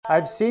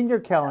I've seen your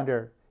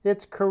calendar.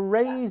 It's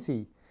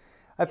crazy.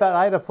 I thought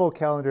I had a full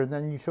calendar, and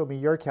then you showed me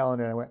your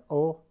calendar, and I went,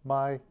 oh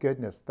my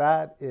goodness,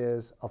 that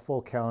is a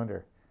full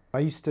calendar. I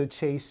used to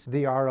chase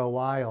the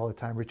ROI all the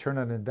time, return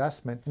on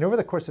investment. And over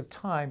the course of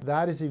time,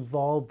 that has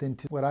evolved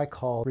into what I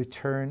call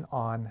return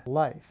on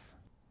life.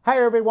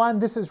 Hi, everyone.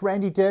 This is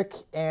Randy Dick,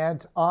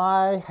 and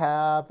I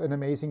have an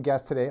amazing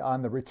guest today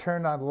on the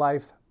Return on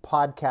Life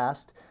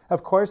podcast.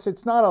 Of course,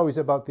 it's not always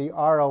about the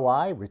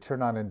ROI,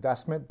 return on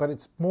investment, but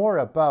it's more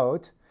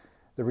about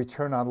the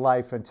return on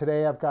life. And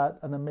today I've got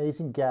an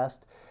amazing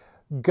guest,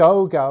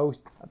 Gogo.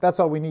 That's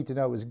all we need to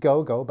know is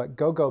Gogo, but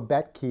Gogo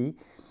Bethke.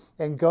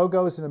 And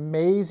Gogo is an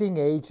amazing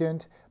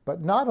agent,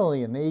 but not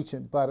only an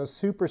agent, but a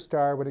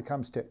superstar when it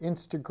comes to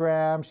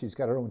Instagram. She's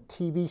got her own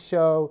TV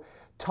show,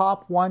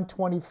 Top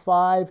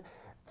 125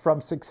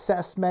 from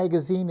Success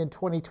Magazine in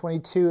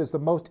 2022 as the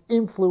most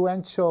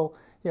influential,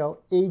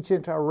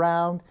 agent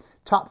around.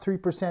 Top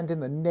 3% in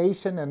the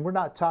nation, and we're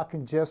not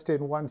talking just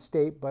in one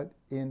state, but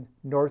in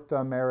North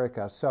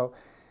America. So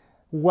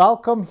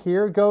welcome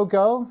here,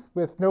 Gogo.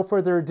 With no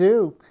further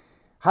ado,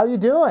 how you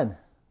doing?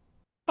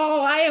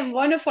 Oh, I am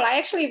wonderful. I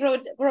actually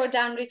wrote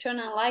down return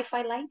on life.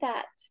 I like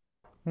that.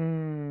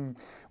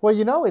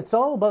 Well, it's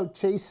all about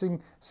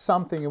chasing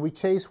something, and we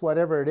chase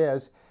whatever it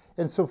is.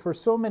 And so for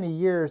so many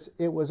years,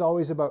 it was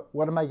always about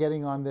what am I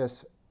getting on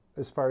this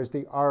as far as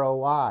the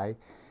ROI.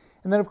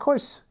 And then, of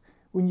course,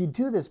 when you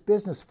do this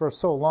business for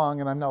so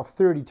long, and I'm now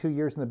 32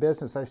 years in the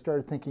business, I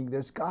started thinking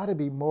there's got to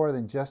be more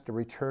than just a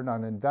return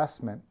on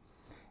investment.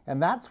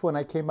 And that's when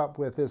I came up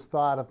with this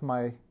thought of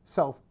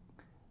myself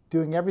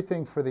doing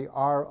everything for the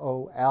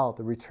ROL,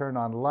 the return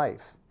on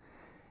life,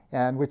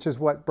 and which is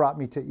what brought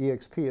me to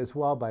EXP as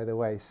well, by the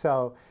way.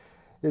 So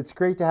it's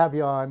great to have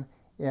you on,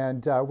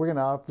 and we're going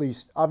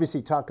to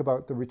obviously talk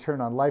about the return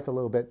on life a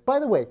little bit. By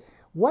the way,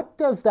 what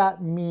does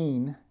that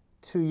mean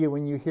to you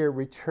when you hear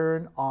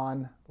return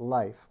on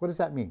life? What does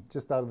that mean,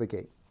 just out of the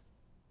gate?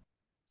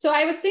 So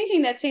I was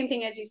thinking that same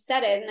thing as you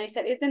said it, and I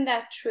said, "Isn't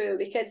that true?"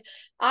 Because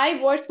I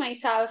worked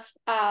myself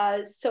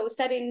so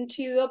set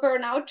into a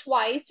burnout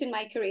twice in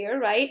my career,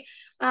 right?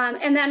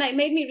 And then it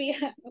made me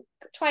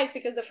twice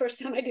because the first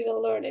time I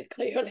didn't learn it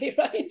clearly,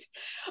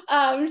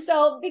 right?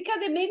 So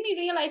because it made me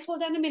realize,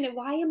 hold on a minute,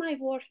 why am I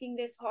working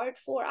this hard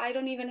for? I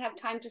don't even have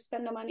time to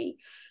spend the money.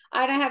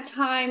 I don't have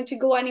time to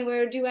go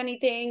anywhere, do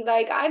anything.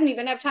 Like I don't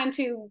even have time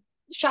to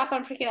shop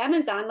on freaking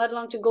Amazon, let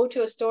alone to go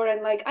to a store.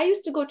 And like I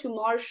used to go to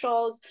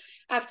Marshall's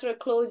after a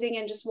closing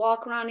and just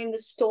walk around in the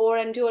store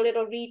and do a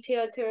little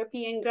retail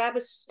therapy and grab a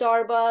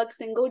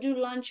Starbucks and go do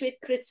lunch with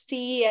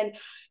Christy. And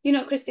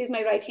Christy is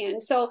my right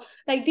hand. So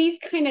like these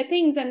kind of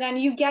things. And then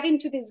you get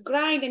into this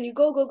grind and you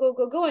go, go, go,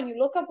 go, go. And you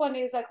look up one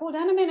day, it's like, hold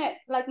on a minute.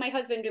 Like my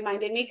husband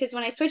reminded me, because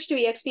when I switched to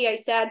EXP, I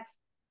said,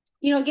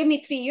 give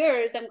me 3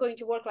 years, I'm going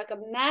to work like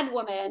a mad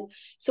woman,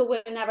 so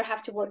we'll never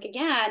have to work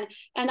again.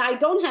 And I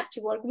don't have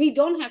to work. We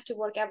don't have to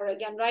work ever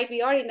again, right?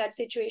 We are in that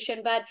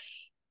situation, but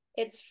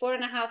it's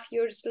 4.5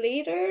 years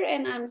later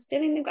and I'm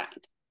still in the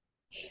grind.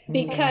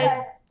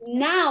 Because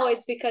now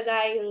it's because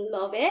I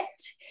love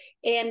it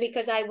and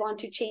because I want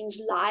to change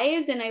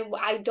lives, and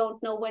I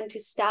don't know when to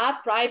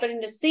stop, right? But in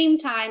the same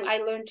time, I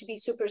learned to be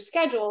super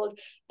scheduled,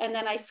 and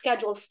then I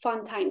schedule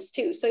fun times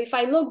too. So if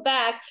I look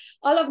back,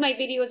 all of my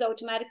videos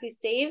automatically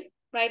save,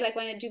 right? Like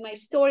when I do my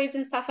stories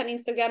and stuff on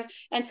Instagram.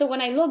 And so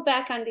when I look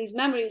back on these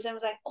memories, I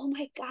was like, oh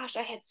my gosh,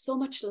 I had so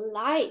much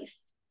life.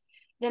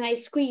 Then I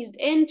squeezed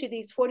into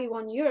these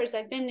 41 years.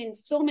 I've been in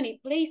so many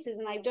places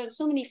and I've done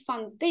so many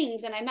fun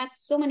things, and I met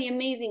so many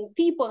amazing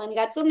people and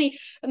got so many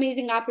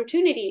amazing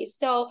opportunities.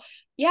 So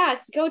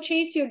yes, go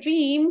chase your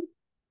dream,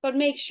 but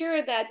make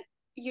sure that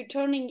you're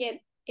turning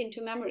it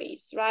into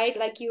memories, right?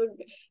 Like your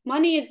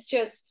money is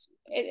just,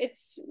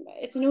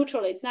 it's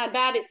neutral. It's not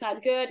bad, it's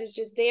not good. It's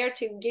just there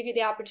to give you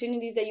the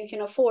opportunities that you can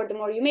afford. The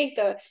more you make,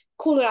 the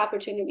cooler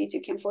opportunities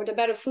you can afford, the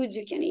better foods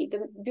you can eat,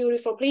 the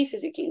beautiful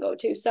places you can go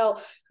to. So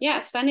yeah,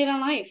 spend it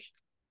on life.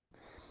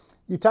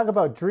 You talk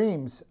about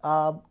dreams.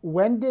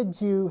 When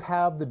did you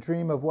have the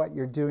dream of what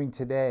you're doing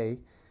today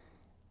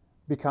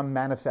become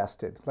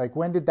manifested? Like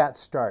when did that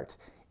start?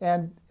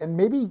 And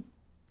maybe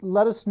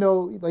let us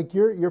know. Like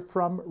you're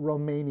from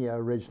Romania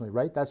originally,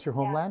 right? That's your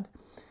Yeah. homeland.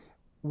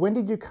 When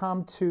did you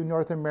come to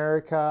North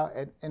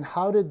America, and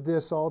how did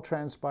this all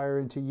transpire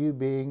into you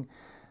being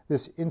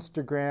this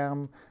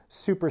Instagram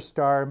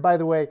superstar? And by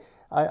the way,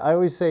 I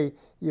always say,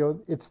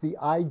 it's the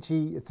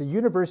IG, it's a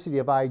university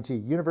of IG,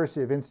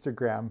 University of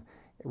Instagram,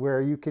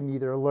 where you can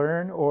either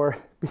learn or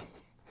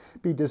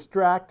be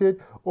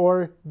distracted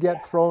or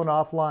get thrown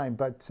offline.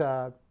 But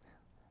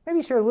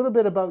maybe share a little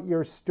bit about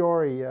your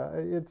story.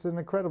 It's an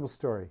incredible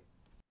story.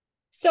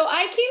 So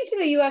I came to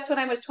the US when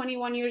I was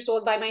 21 years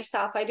old by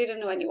myself. I didn't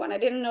know anyone. I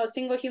didn't know a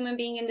single human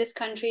being in this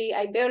country.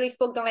 I barely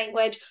spoke the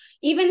language.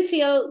 Even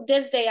till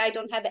this day, I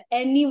don't have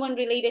anyone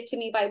related to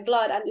me by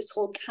blood on this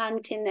whole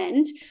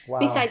continent Wow.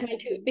 besides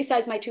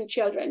my two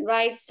children,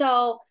 right?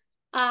 So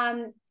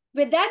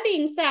with that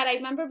being said, I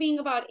remember being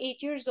about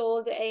 8 years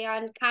old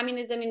and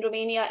communism in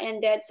Romania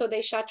ended. So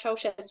they shot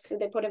Ceausescu.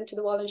 They put him to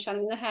the wall and shot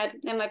him in the head.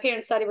 And my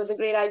parents thought it was a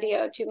great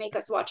idea to make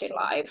us watch it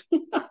live.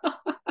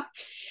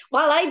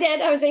 Well, I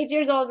did. I was 8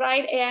 years old,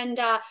 right? And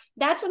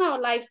that's when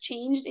our life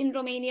changed in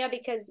Romania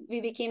because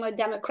we became a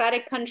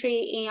democratic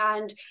country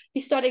and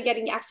we started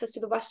getting access to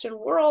the Western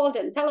world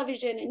and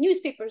television and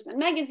newspapers and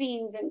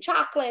magazines and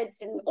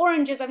chocolates and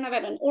oranges. I've never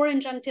had an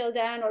orange until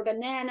then, or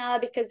banana,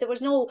 because there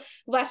was no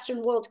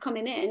Western world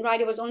coming in, right?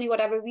 It was only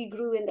whatever we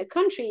grew in the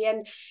country.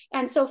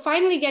 And so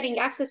finally getting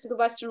access to the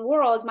Western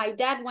world, my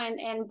dad went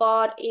and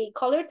bought a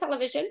color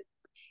television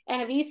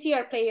and a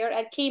VCR player,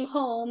 and came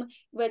home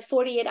with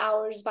 48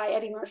 Hours by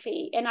Eddie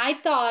Murphy. And I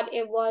thought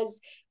it was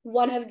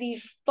one of the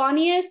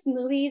funniest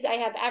movies I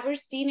have ever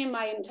seen in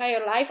my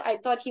entire life. I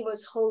thought he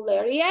was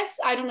hilarious.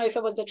 I don't know if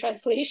it was the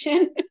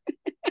translation.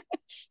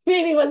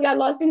 Maybe it was got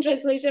lost in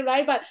translation,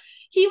 right? But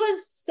he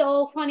was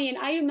so funny. And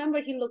I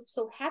remember he looked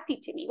so happy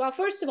to me. Well,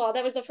 first of all,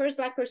 that was the first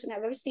Black person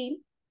I've ever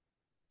seen.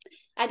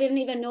 I didn't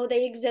even know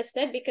they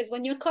existed, because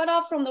when you're cut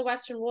off from the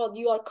Western world,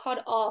 you are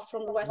cut off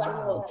from the Western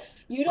world.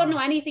 You don't know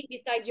anything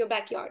besides your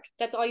backyard.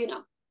 That's all you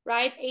know,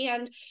 right?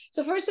 And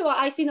so first of all,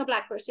 I seen a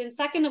Black person.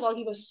 Second of all,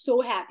 he was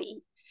so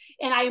happy.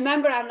 And I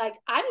remember I'm like,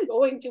 I'm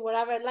going to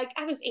wherever, like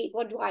I was 8,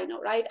 what do I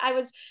know, right? I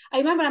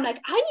remember I'm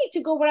like, I need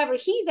to go wherever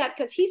he's at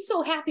because he's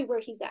so happy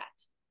where he's at.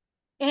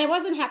 And I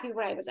wasn't happy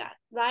where I was at,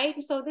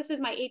 right? So this is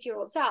my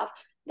 8-year-old self.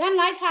 Then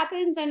life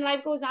happens and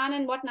life goes on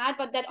and whatnot,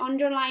 but that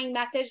underlying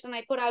message that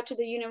I put out to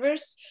the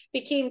universe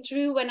became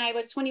true when I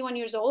was 21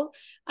 years old.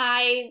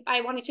 I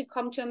wanted to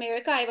come to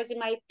America. I was in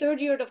my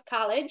 3rd year of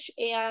college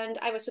and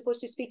I was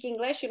supposed to speak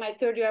English. In my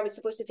 3rd year, I was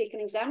supposed to take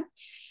an exam.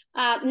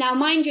 Now,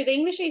 mind you, the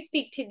English I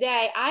speak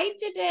today, I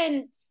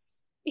didn't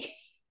speak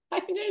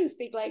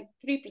like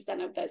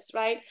 3% of this,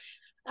 right?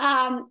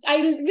 I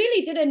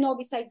really didn't know,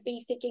 besides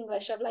basic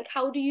English, of like,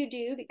 how do you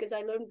do, because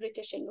I learned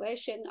British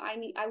English and I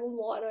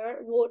want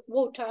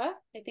water.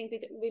 I think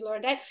we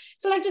learned that.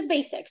 So like just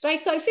basics,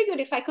 right? So I figured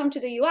if I come to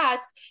the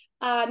US,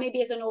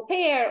 maybe as an au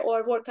pair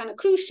or work on a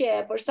cruise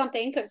ship or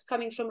something, because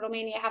coming from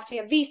Romania, I have to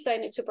have visa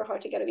and it's super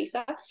hard to get a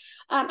visa.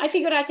 I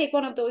figured I'd take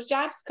one of those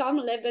jobs, come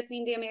live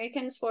between the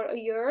Americans for a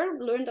year,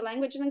 learn the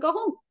language and then go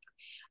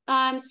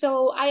home.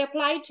 So I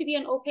applied to be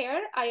an au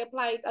pair. I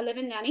applied a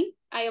live-in nanny.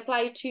 I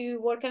applied to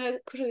work on a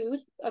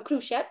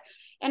cruise ship.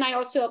 And I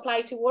also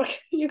applied to work,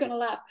 you're going to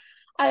laugh.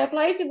 I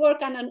applied to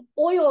work on an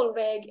oil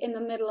rig in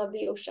the middle of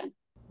the ocean.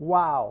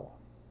 Wow.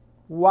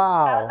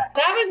 Wow.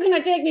 That was going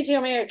to take me to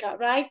America,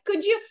 right?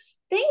 Could you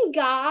thank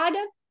God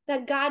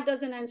that God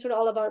doesn't answer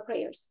all of our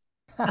prayers?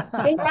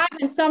 Thank God.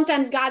 And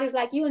sometimes God is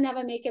like, you'll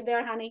never make it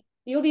there, honey.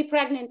 You'll be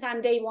pregnant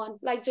on day 1.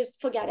 Like, just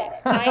forget it.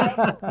 Right?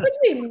 Could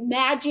you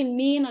imagine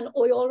me in an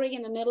oil rig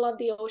in the middle of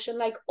the ocean?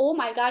 Like, oh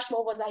my gosh,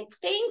 what was I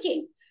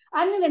thinking?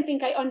 I didn't even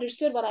think I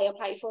understood what I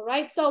applied for,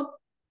 right? So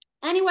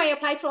anyway, I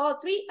applied for all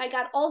 3. I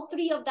got all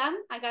 3 of them.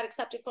 I got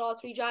accepted for all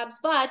 3 jobs,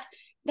 but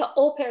the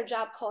au pair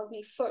job called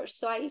me first.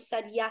 So I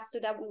said yes to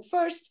that one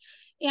first.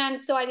 And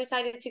so I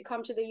decided to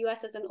come to the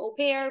US as an au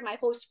pair. My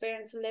host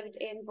parents lived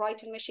in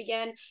Brighton,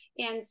 Michigan.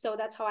 And so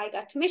that's how I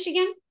got to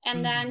Michigan.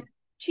 And then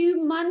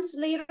 2 months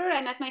later,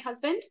 I met my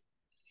husband.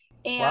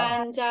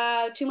 And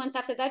 2 months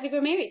after that, we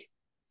were married.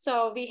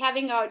 So we're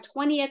having our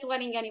 20th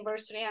wedding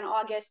anniversary on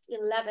August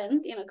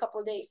 11th in a couple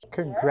of days.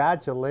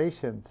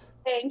 Congratulations.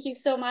 Thank you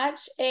so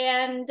much.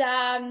 And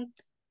I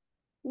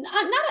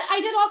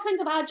did all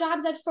kinds of odd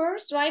jobs at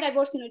first, right? I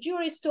worked in a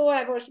jewelry store,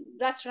 I worked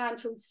restaurant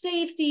food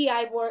safety,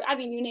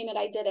 you name it,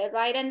 I did it,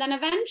 right? And then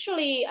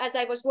eventually, as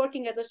I was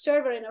working as a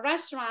server in a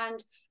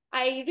restaurant,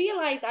 I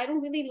realized I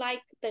don't really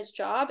like this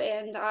job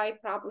and I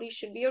probably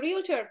should be a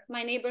realtor.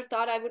 My neighbor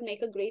thought I would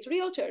make a great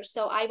realtor.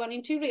 So I went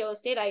into real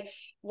estate. I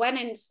went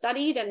and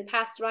studied and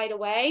passed right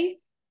away.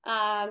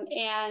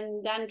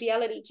 And then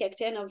reality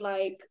kicked in of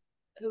like,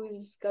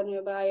 who's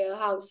gonna buy a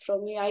house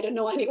from me? I don't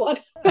know anyone.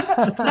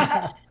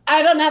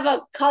 I don't have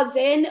a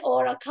cousin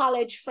or a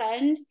college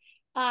friend.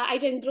 I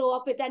didn't grow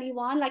up with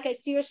anyone. Like I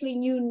seriously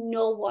knew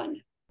no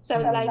one. So I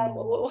was like,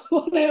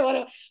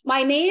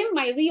 my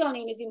real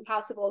name is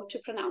impossible to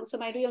pronounce. So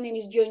my real name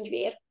is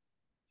Gyöngyvér.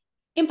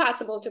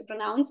 Impossible to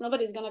pronounce.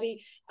 Nobody's going to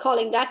be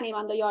calling that name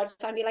on the yard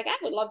sign. Be like, I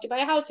would love to buy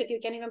a house with you.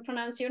 Can't even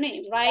pronounce your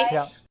name, right?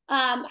 Yeah.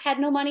 Had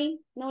no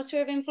money, no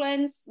sphere of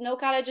influence, no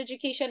college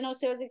education, no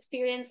sales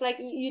experience. Like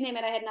you name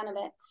it, I had none of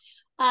it.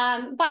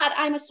 But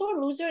I'm a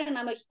sore loser and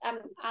I'm a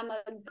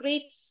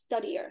great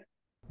studier.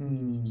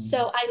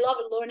 So I love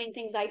learning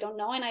things I don't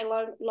know, and I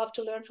love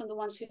to learn from the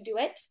ones who do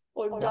it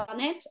or done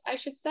it, I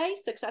should say,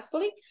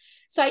 successfully.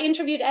 So I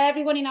interviewed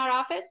everyone in our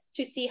office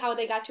to see how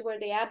they got to where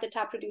they are, the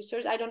top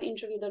producers. I don't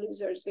interview the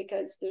losers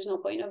because there's no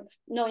point of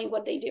knowing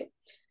what they do.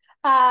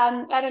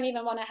 I don't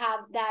even want to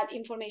have that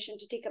information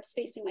to take up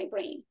space in my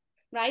brain,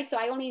 right? So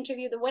I only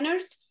interview the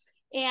winners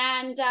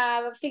and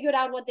figured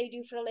out what they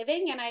do for a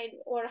living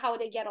or how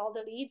they get all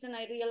the leads. And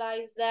I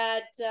realized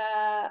that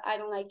I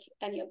don't like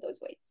any of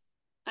those ways.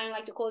 I don't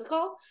like to cold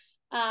call.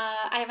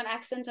 I have an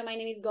accent and my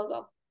name is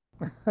Gogo.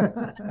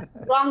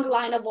 Wrong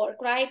line of work,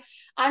 right?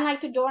 I'm like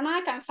to door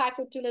knock. I'm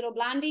 5'2" little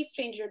blondie,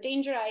 stranger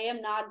danger. I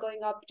am not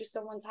going up to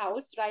someone's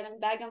house, right? I'm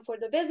begging for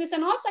the business.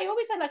 And also I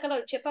always had like a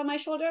little chip on my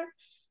shoulder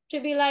to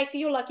be like,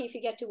 you're lucky if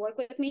you get to work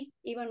with me.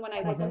 Even when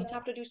I wasn't a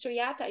top producer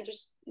yet, I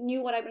just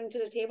knew what I bring to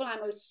the table.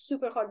 I'm a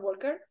super hard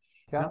worker.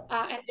 Yeah.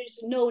 And there's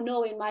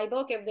no in my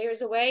book. If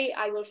there's a way,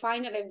 I will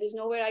find it. If there's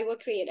nowhere, I will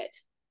create it,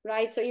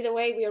 right? So either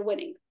way, we are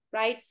winning,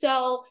 right?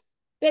 So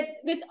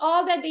with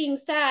all that being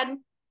said,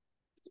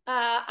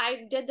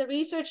 I did the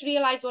research,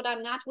 realized what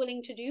I'm not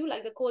willing to do,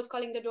 like the cold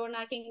calling, the door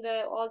knocking,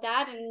 the all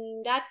that,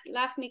 and that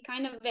left me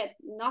kind of with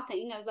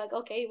nothing. I was like,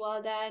 okay,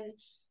 well then,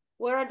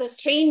 where are the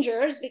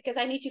strangers? Because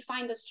I need to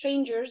find the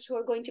strangers who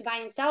are going to buy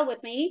and sell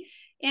with me.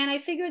 And I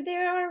figured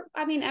there are,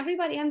 I mean,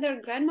 everybody and their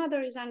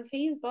grandmother is on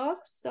Facebook,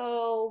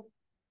 so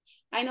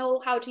I know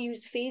how to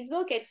use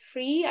Facebook. It's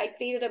free. I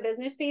created a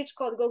business page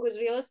called Gogo's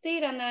Real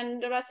Estate, and then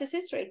the rest is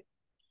history.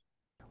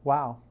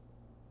 Wow.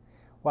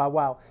 Wow,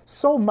 wow.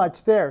 So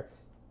much there.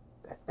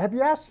 Have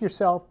you asked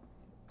yourself,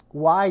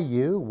 why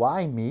you?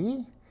 Why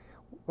me?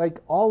 Like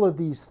all of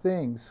these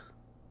things.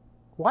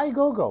 Why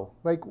Gogo?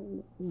 Like,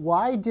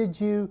 why did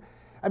you?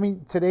 I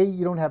mean, today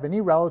you don't have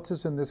any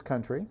relatives in this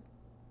country.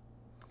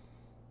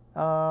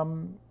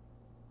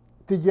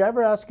 Did you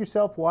ever ask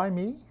yourself, why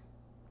me?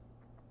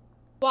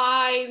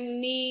 Why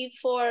me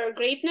for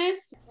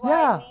greatness?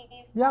 Yeah,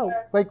 yeah.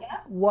 Like,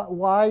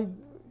 why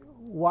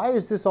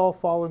is this all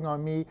falling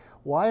on me?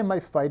 Why am I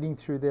fighting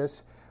through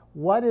this?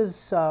 What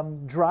is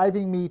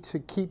driving me to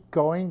keep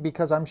going?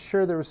 Because I'm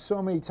sure there were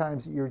so many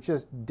times that you're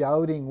just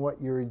doubting what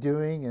you're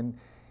doing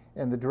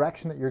and the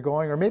direction that you're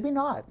going, or maybe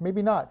not,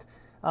 maybe not.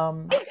 I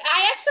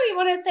actually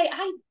want to say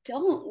I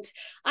don't.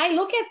 I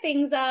look at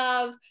things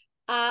of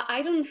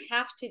I don't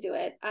have to do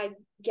it. I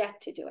get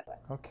to do it.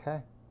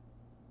 Okay.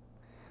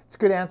 It's a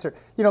good answer.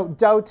 You know,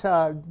 doubt,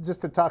 just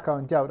to talk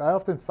on doubt, I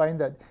often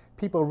find that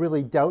people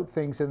really doubt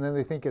things and then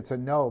they think it's a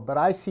no. But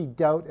I see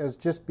doubt as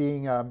just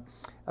being a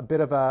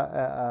bit of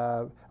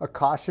a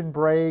caution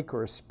brake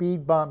or a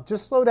speed bump.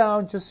 Just slow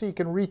down just so you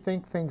can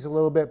rethink things a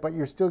little bit, but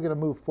you're still going to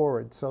move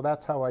forward. So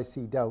that's how I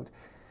see doubt.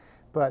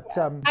 But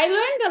I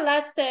learned a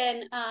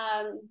lesson.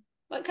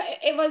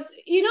 It was,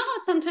 you know how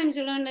sometimes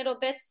you learn little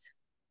bits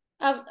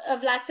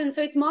of lessons.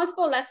 So it's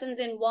multiple lessons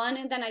in one,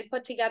 and then I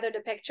put together the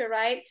picture,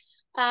 right?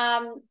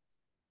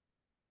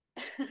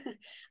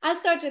 I'll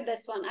start with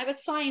this one. I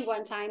was flying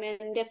one time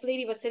and this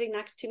lady was sitting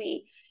next to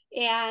me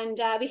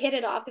and we hit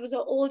it off. There was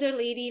an older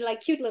lady,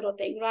 like cute little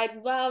thing, right?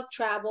 Well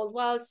traveled,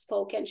 well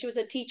spoken. She was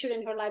a teacher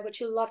in her life, but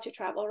she loved to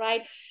travel,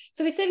 right?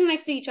 So we're sitting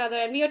next to each other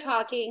and we were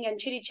talking and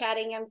chitty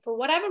chatting. And for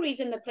whatever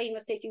reason, the plane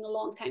was taking a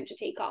long time to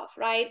take off,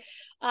 right?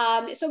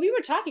 So we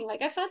were talking,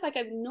 like I felt like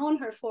I've known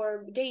her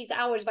for days,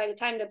 hours by the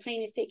time the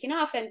plane is taking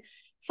off. And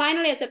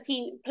finally, as the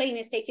plane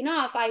is taking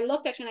off, I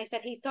looked at her and I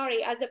said, hey,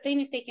 sorry, as the plane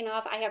is taking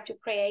off, I have to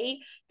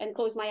pray and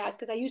close my eyes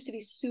because I used to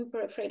be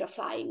super afraid of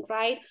flying,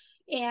 right?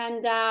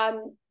 And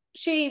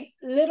she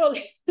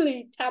literally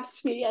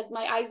taps me as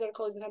my eyes are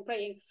closed and I'm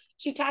praying.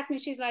 She taps me,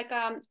 she's like,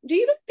 do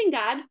you believe in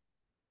God?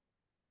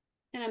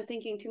 And I'm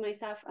thinking to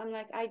myself, I'm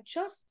like, I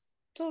just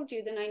told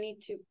you then I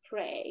need to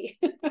pray.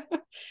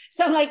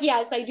 So I'm like,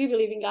 yes, I do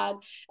believe in God.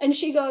 And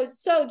she goes,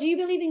 so do you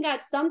believe in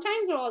God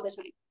sometimes or all the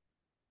time?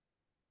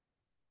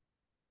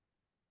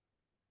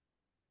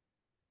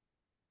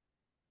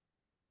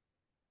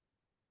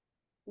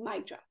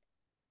 Mic drop.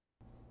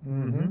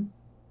 mm-hmm.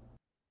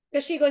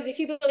 Because she goes, if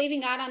you believe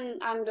in God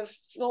on the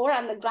floor,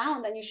 on the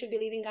ground, then you should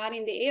believe in God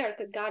in the air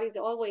because God is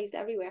always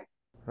everywhere.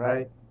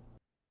 Right.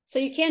 So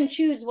you can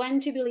choose when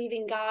to believe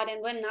in God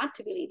and when not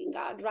to believe in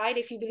God, right?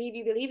 If you believe,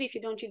 you believe. If you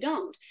don't, you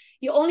don't.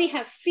 You only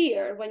have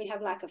fear when you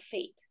have lack of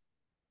faith.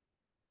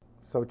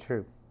 So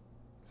true.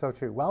 So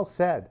true. Well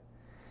said.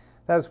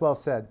 That is well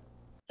said.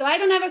 So I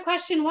don't ever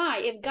question why.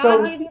 If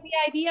God gave me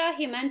the idea,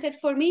 he meant it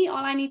for me.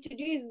 All I need to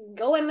do is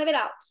go and live it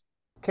out.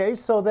 Okay,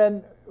 so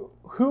then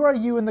who are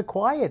you in the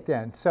quiet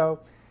then? So,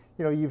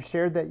 you know, you've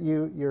shared that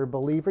you're a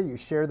believer, you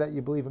share that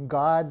you believe in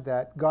God,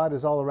 that God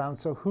is all around.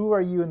 So who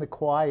are you in the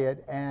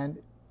quiet and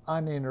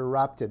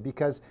uninterrupted?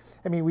 Because,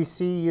 I mean, we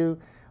see you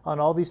on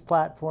all these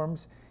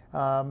platforms.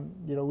 You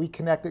know, we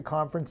connect at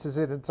conferences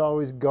and it's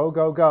always go,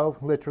 go, go,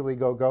 literally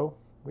go, go,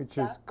 which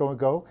is go,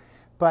 go.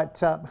 But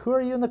who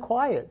are you in the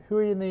quiet? Who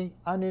are you in the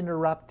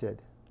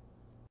uninterrupted?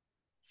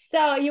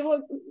 So you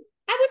will,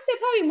 I would say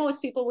probably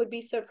most people would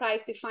be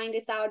surprised to find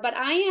this out, but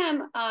I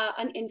am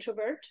an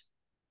introvert.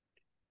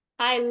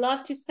 I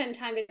love to spend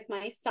time with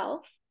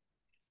myself.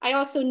 I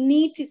also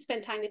need to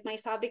spend time with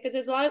myself because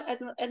as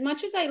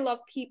much as I love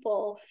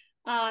people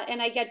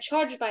and I get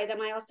charged by them,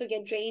 I also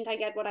get drained. I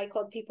get what I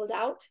call people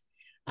doubt.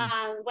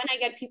 When I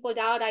get people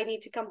doubt, I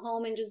need to come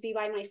home and just be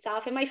by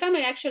myself. And my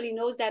family actually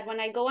knows that when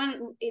I go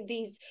on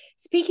these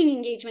speaking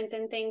engagement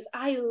and things,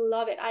 I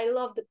love it. I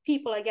love the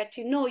people. I get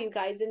to know you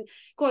guys and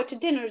go out to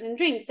dinners and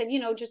drinks and, you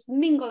know, just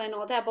mingle and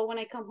all that. But when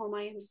I come home,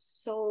 I am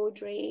so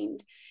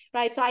drained,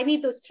 right? So I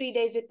need those 3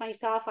 days with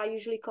myself. I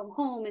usually come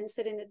home and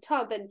sit in the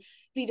tub and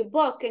read a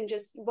book and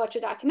just watch a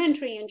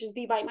documentary and just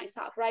be by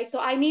myself, right? So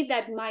I need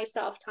that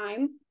myself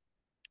time.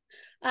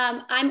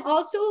 I'm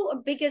also a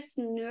biggest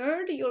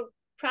nerd. You'll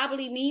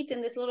probably meet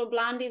in this little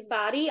blondie's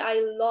body.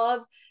 I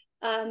love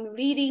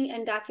reading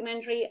and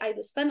documentary. I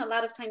spend a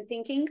lot of time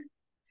thinking.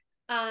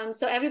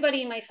 So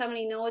everybody in my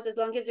family knows as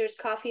long as there's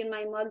coffee in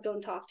my mug,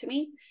 don't talk to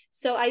me.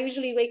 So I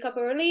usually wake up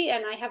early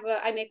and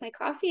I make my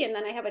coffee, and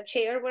then I have a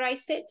chair where I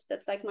sit.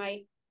 That's like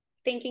my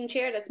thinking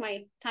chair. That's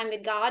my time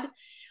with God.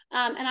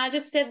 And I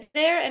just sit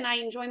there and I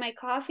enjoy my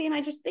coffee and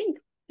I just think.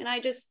 And I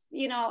just,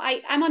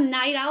 I'm a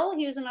night owl.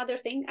 Here's another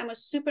thing. I'm a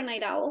super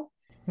night owl.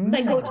 So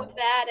I go to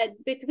bed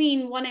at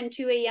between 1 and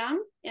 2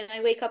 a.m. and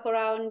I wake up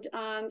around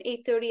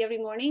 8:30 every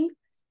morning.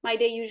 My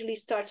day usually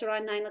starts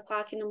around 9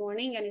 o'clock in the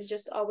morning, and it's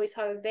just always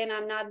how I've been.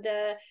 I'm not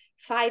the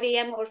 5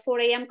 a.m. or 4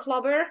 a.m.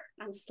 clubber.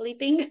 I'm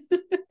sleeping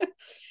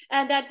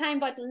at that time,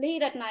 but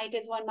late at night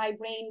is when my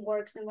brain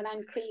works and when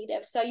I'm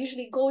creative. So I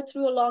usually go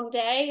through a long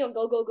day, or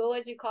go,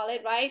 as you call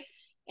it, right?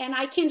 And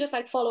I can't just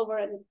like fall over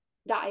and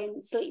die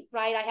and sleep,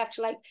 right? I have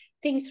to like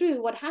think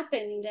through what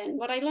happened and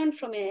what I learned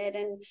from it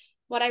and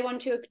what I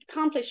want to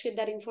accomplish with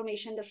that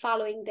information the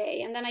following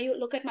day. And then I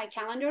look at my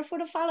calendar for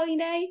the following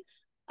day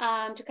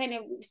to kind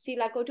of see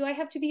like, oh, do I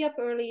have to be up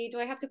early? Do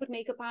I have to put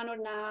makeup on or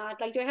not?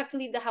 Like, do I have to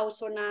leave the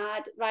house or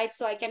not? Right.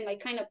 So I can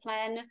like kind of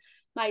plan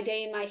my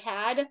day in my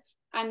head.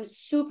 I'm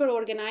super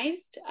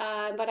organized,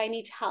 but I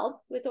need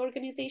help with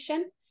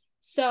organization.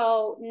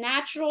 So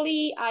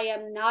naturally, I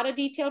am not a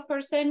detailed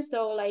person.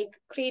 So like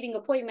creating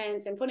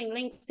appointments and putting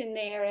links in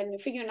there and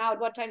figuring out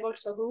what time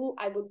works for who,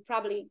 I would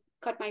probably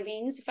cut my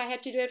veins if I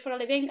had to do it for a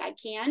living. I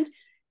can't.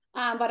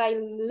 But I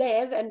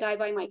live and die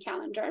by my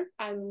calendar.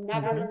 I'm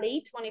never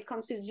late when it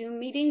comes to Zoom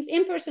meetings.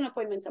 In-person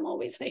appointments, I'm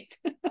always late.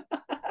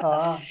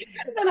 Because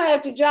then I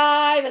have to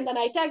drive, and then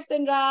I text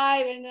and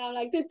drive, and I'm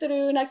like,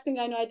 next thing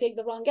I know, I take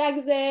the wrong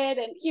exit,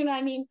 and you know what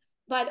I mean?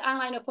 But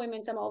online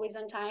appointments, I'm always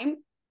on time.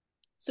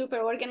 Super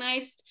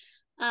organized.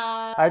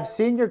 I've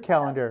seen your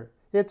calendar.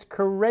 It's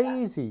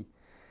crazy.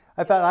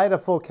 I thought I had a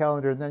full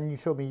calendar, and then you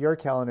showed me your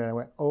calendar, and I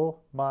went, oh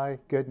my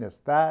goodness,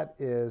 that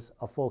is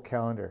a full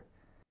calendar.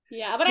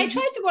 Yeah, but I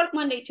try to work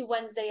Monday to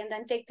Wednesday and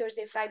then take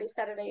Thursday, Friday,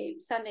 Saturday,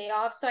 Sunday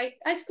off. So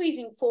I squeeze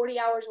in 40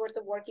 hours worth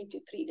of work into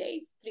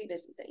 3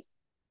 business days.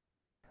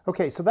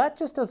 Okay, so that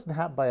just doesn't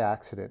happen by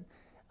accident.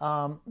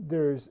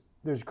 There's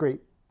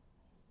great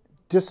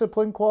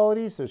discipline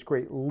qualities, there's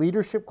great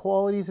leadership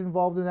qualities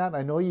involved in that.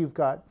 I know you've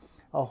got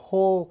a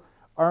whole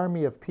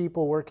army of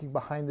people working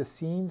behind the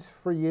scenes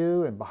for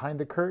you and behind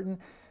the curtain.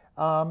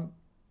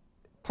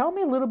 Tell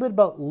me a little bit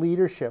about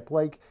leadership.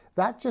 Like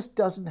that just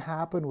doesn't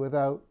happen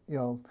without,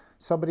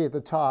 somebody at the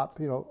top,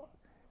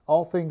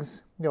 all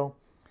things,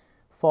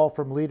 fall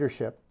from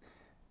leadership.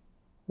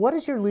 What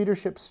is your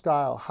leadership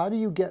style? How do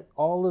you get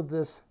all of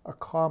this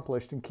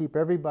accomplished and keep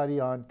everybody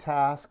on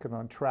task and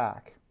on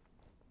track?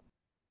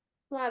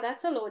 Wow,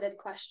 that's a loaded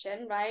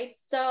question, right?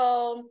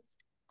 So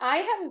I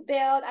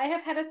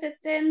have had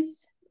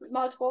assistants,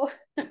 multiple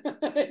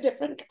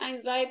different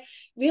kinds, right?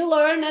 We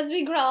learn as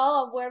we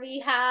grow of where we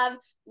have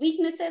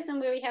weaknesses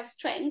and where we have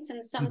strengths.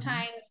 And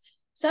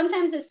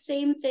sometimes the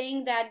same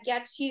thing that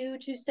gets you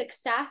to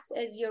success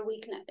is your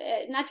weakness,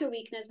 not your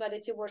weakness, but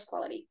it's your worst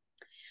quality.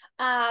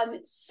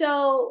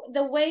 So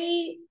the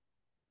way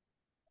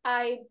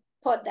I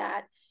put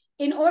that,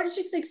 in order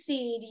to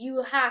succeed,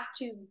 you have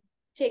to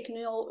take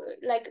no,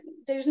 like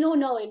there's no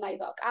in my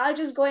book. I'll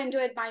just go and do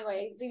it my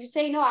way. If you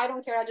say no, I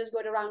don't care, I'll just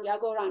go around you,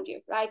 I'll go around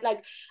you, right?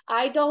 Like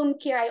I don't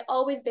care. I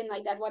always been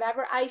like that.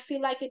 Whatever I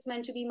feel like it's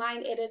meant to be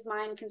mine, it is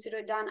mine, consider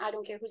it done. I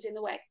don't care who's in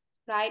the way,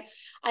 right?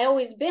 I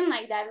always been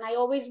like that, and I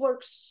always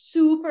work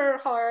super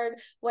hard.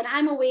 When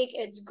I'm awake,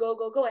 it's go,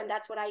 and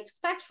that's what I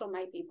expect from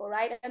my people,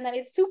 right? And then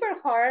it's super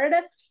hard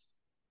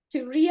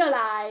to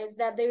realize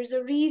that there's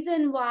a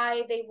reason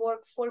why they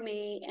work for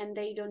me and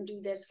they don't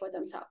do this for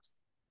themselves,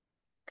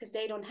 because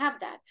they don't have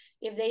that.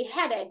 If they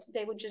had it,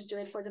 they would just do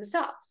it for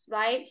themselves,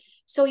 right?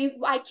 So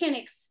I can't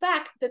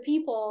expect the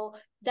people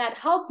that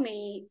help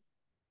me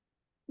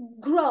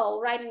grow,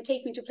 right, and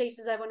take me to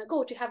places I want to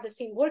go to have the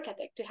same work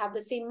ethic, to have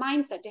the same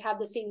mindset, to have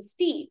the same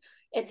speed.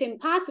 It's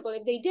impossible.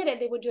 If they did it,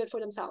 they would do it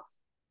for themselves,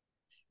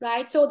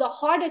 right? So the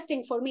hardest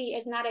thing for me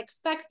is not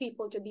expect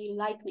people to be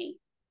like me.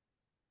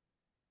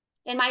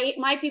 And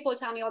my people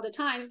tell me all the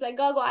time, it's like,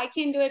 Gogo, I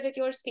can't do it with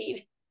your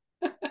speed.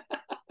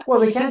 Well,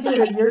 they can't do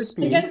it at your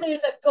speed. Because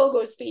there's a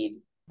go-go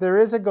speed. There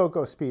is a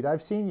go-go speed.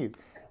 I've seen you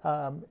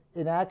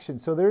in action.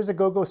 So there's a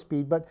go-go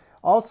speed, but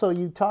also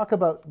you talk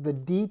about the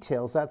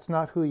details. That's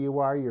not who you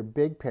are, your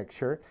big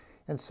picture.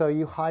 And so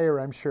you hire,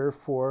 I'm sure,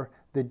 for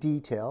the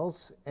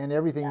details and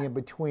everything in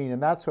between.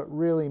 And that's what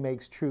really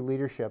makes true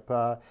leadership.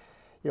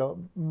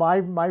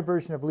 My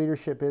version of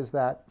leadership is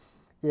that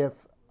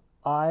if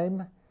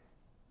I'm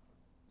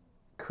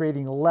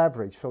creating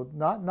leverage, so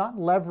not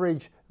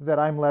leverage that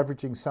I'm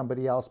leveraging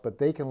somebody else, but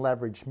they can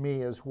leverage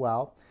me as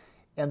well,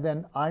 and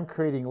then I'm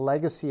creating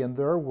legacy in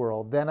their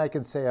world, then I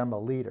can say I'm a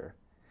leader.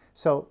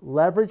 So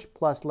leverage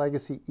plus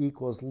legacy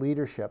equals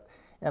leadership.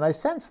 And I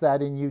sense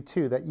that in you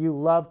too, that you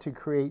love to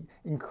create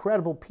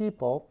incredible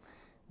people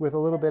with a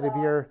little bit of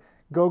your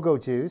go-go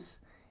juice,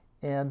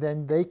 and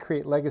then they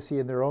create legacy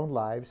in their own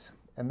lives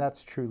And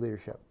that's true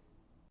leadership.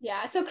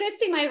 Yeah. So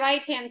Christy, my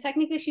right hand,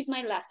 technically she's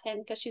my left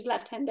hand because she's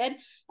left-handed.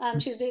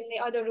 She's in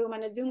the other room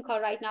on a Zoom call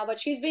right now, but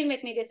she's been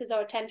with me. This is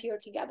our 10th year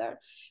together,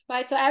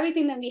 right? So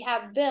everything that we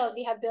have built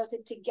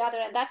it together.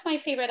 And that's my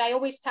favorite. I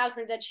always tell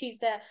her that she's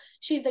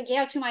the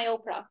Gail to my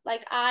Oprah.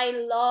 Like, I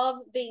love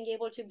being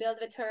able to build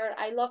with her.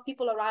 I love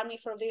people around me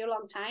for a very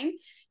long time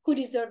who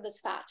deserve the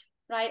spot.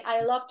 Right.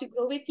 I love to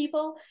grow with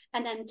people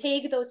and then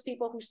take those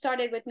people who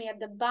started with me at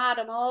the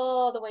bottom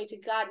all the way to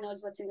God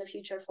knows what's in the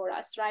future for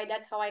us. Right.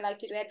 That's how I like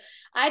to do it.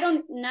 I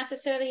don't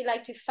necessarily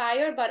like to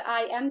fire, but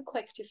I am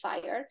quick to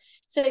fire.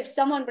 So if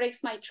someone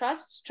breaks my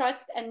trust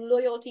and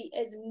loyalty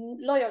is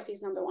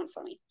number one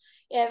for me.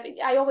 If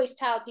I always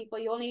tell people,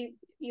 you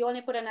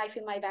only put a knife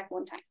in my back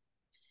one time.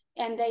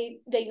 And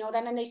they know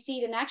that, and they see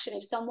it in action.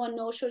 If someone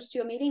no shows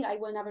to a meeting, I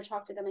will never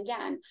talk to them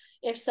again.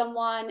 If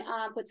someone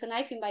puts a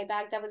knife in my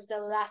back, that was the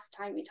last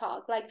time we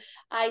talk. Like,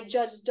 I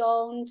just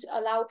don't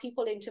allow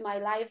people into my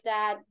life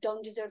that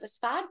don't deserve a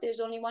spot. There's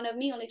only one of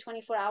me, only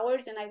 24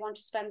 hours, and I want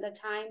to spend the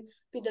time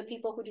with the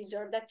people who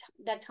deserve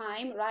that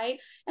time, right?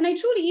 And I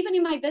truly, even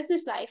in my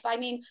business life, I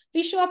mean,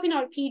 we show up in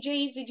our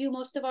PJs, we do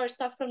most of our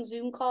stuff from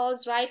Zoom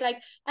calls, right?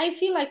 Like, I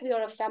feel like we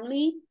are a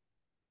family,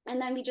 and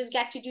then we just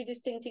get to do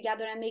this thing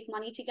together and make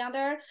money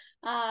together.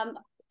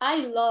 I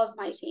love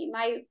my team.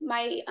 My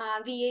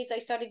VAs, I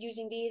started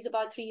using these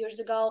about 3 years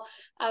ago.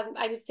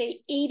 I would say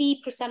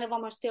 80% of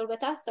them are still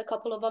with us. A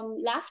couple of them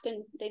left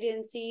and they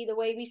didn't see the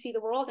way we see the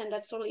world, and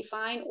that's totally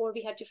fine. Or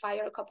we had to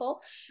fire a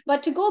couple.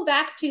 But to go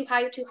back to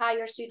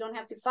hire so you don't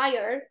have to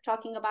fire,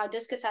 talking about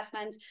DISC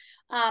assessments,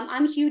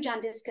 I'm huge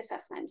on DISC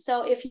assessment.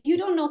 So if you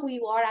don't know who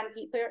you are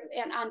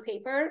on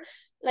paper,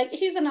 like,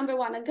 here's the number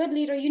one: a good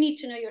leader, you need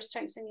to know your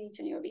strengths and you need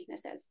to know your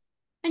weaknesses,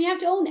 and you have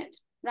to own it.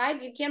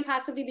 Right? You can't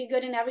possibly be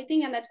good in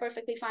everything, and that's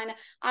perfectly fine.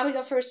 I'll be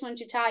the first one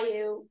to tell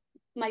you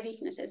my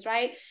weaknesses,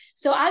 right?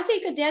 So I'll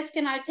take a DISC,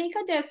 I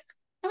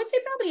would say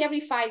probably every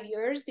 5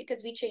 years,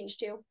 because we change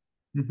too.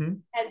 Mm-hmm.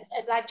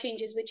 As life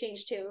changes, we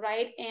change too,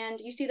 right? And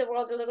you see the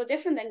world a little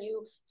different than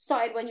you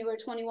saw it when you were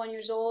 21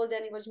 years old,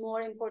 and it was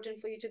more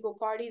important for you to go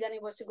party than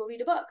it was to go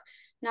read a book.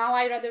 Now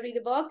I'd rather read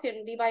a book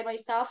and be by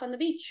myself on the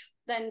beach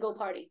than go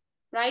party,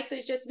 right? So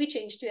it's just, we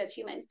change too as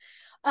humans.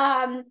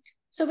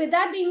 So with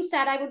that being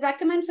said, I would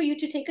recommend for you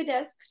to take a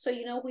DISC so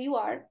you know who you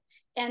are.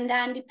 And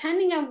then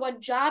depending on what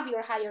job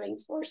you're hiring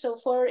for. So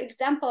for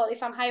example,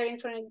 if I'm hiring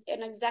for an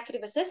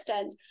executive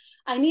assistant,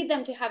 I need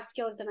them to have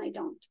skills that I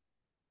don't.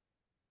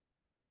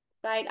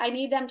 Right? I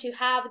need them to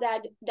have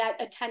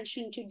that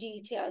attention to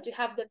detail, to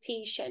have the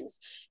patience,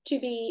 to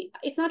be,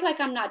 it's not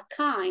like I'm not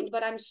kind,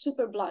 but I'm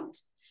super blunt.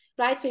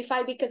 Right? So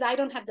because I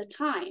don't have the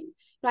time,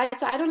 right?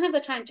 So I don't have the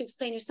time to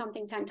explain you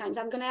something 10 times.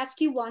 I'm going to ask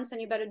you once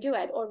and you better do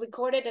it, or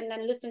record it and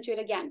then listen to it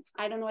again.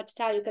 I don't know what to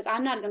tell you because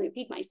I'm not going to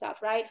repeat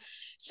myself, right?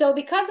 So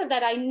because of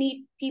that, I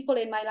need people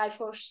in my life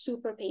who are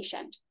super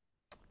patient.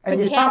 And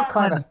you talk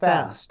kind of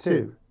fast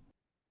too.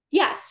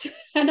 Yes,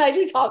 and I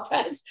do talk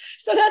fast.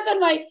 So that's what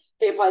my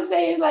people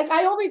say is like,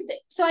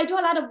 so I do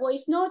a lot of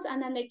voice notes,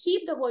 and then they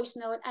keep the voice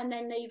note and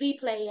then they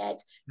replay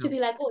it to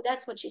be like, oh,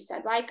 that's what she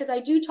said, right? Because I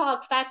do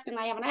talk fast and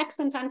I have an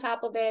accent on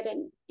top of it,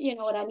 and you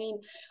know what I mean.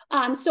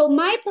 So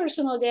my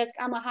personal DISC,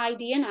 I'm a high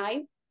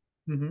DNI.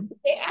 Mm-hmm.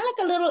 I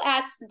like a little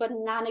S, but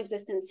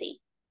non-existent C.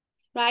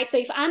 Right? So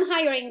if I'm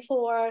hiring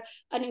for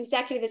an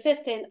executive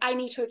assistant, I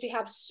need her to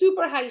have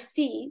super high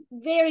C,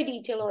 very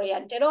detail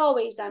oriented,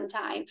 always on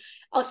time,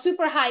 a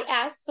super high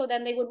S. So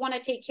then they would want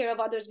to take care of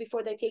others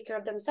before they take care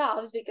of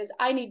themselves, because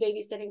I need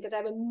babysitting because I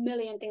have a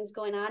million things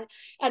going on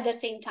at the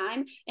same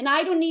time. And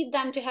I don't need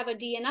them to have a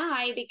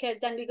DNI because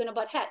then we're going to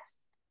butt heads.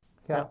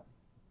 Yeah.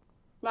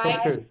 Right.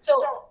 So true.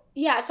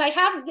 So I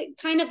have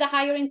kind of the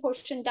hiring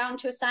portion down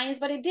to a science,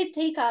 but it did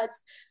take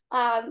us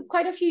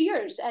quite a few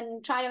years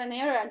and trial and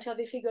error until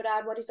we figured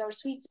out what is our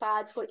sweet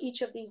spots for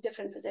each of these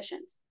different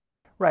positions.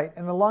 Right.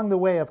 And along the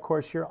way, of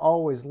course, you're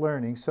always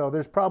learning. So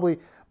there's probably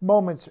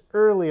moments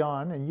early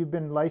on, and you've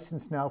been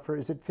licensed now for,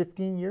 is it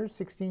 15 years,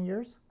 16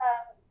 years?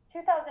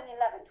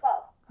 2011,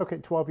 12. Okay,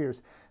 12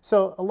 years.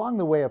 So along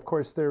the way, of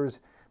course, there's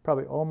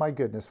probably, oh my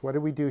goodness, what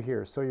do we do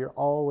here? So you're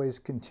always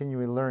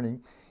continually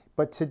learning.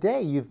 But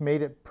today you've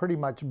made it pretty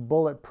much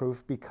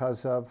bulletproof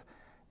because of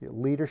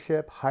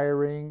leadership,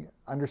 hiring,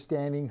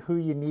 understanding who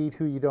you need,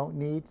 who you don't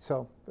need.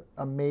 So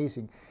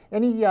amazing.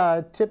 Any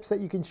tips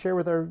that you can share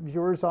with our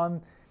viewers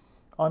on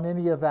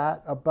any of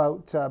that,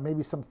 about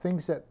maybe some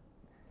things that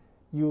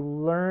you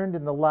learned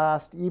in the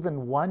last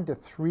even 1 to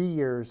 3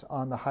 years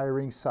on the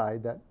hiring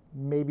side that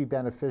may be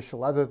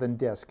beneficial other than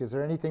DISC? Is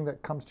there anything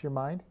that comes to your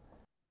mind?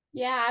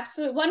 Yeah,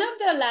 absolutely. One of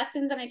the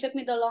lessons that it took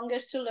me the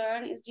longest to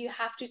learn is you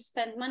have to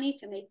spend money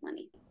to make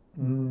money.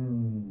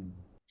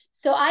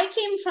 So I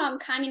came from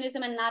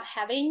communism and not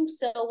having.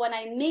 So when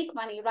I make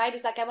money, right,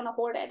 it's like I want to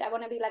hoard it. I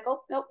want to be like,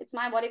 oh, no, it's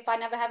mine. What if I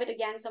never have it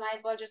again? So I might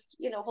as well just,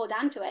 hold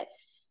on to it.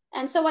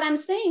 And so what I'm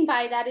saying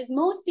by that is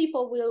most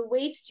people will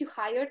wait to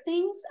hire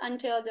things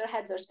until their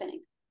heads are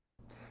spinning.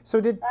 So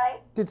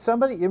did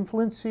somebody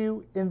influence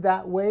you in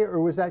that way, or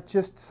was that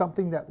just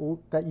something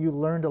that you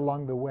learned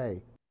along the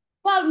way?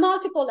 Well,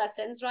 multiple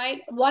lessons,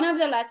 right? One of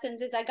the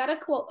lessons is I got a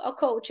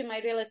coach in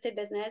my real estate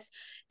business,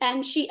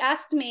 and she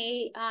asked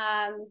me,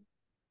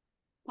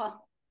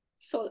 well,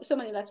 so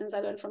many lessons I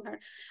learned from her.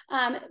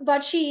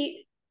 But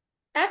she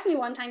asked me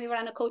one time, we were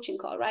on a coaching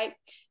call, right?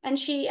 And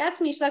she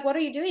asked me, she's like, what are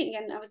you doing?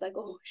 And I was like,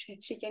 oh,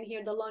 she can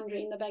hear the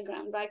laundry in the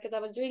background, right? Because I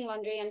was doing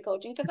laundry and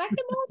coaching, because I can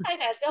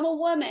multitask. I'm a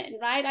woman,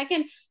 right? I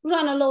can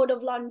run a load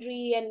of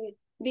laundry and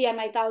be at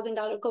my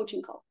 $1,000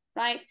 coaching call,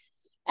 right?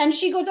 And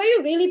she goes, are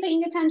you really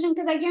paying attention?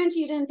 Because I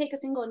guarantee you didn't take a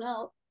single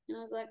note. And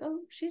I was like, oh,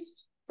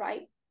 she's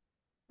right,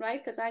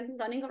 right? Because I'm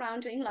running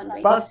around doing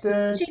laundry.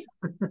 Busted.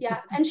 Yeah.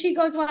 And she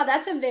goes, wow,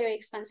 that's a very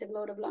expensive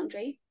load of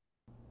laundry.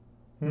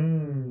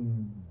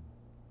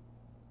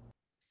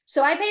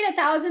 So I paid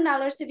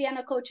 $1,000 to be on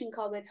a coaching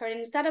call with her. And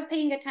instead of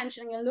paying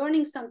attention and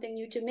learning something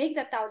new to make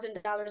that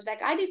 $1,000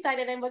 back, I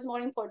decided it was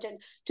more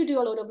important to do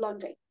a load of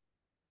laundry.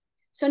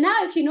 So now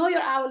if you know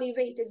your hourly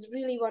rate is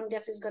really one,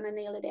 this is going to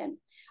nail it in.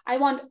 I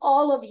want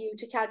all of you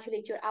to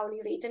calculate your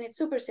hourly rate. And it's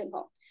super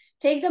simple.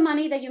 Take the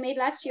money that you made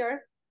last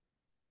year,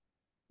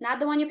 not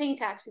the one you're paying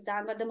taxes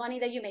on, but the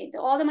money that you made,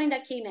 all the money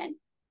that came in,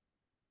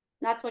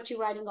 not what you're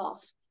writing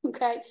off,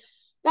 okay?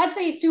 Let's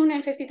say it's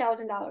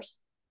 $250,000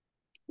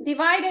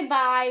 divided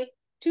by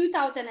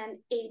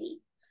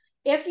 2,080.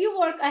 If you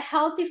work a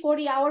healthy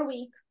 40-hour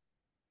week,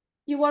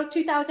 you work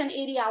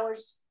 2,080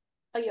 hours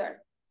a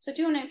year. So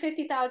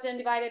 250,000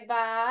 divided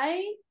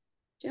by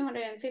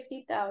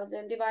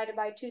 250,000 divided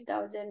by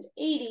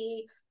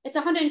 2,080, it's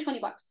 120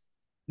 bucks.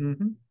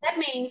 Mm-hmm. That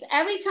means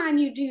every time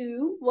you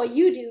do what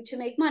you do to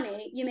make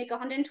money, you make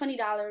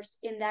 $120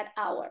 in that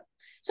hour.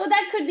 So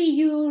that could be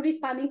you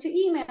responding to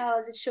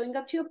emails, it's showing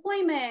up to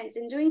appointments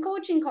and doing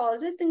coaching calls,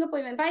 listing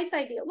appointment, buy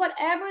side deal,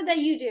 whatever that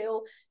you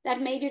do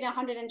that made you the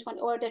 120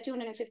 or the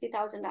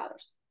 $250,000.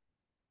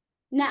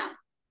 Now,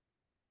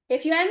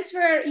 if you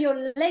answer your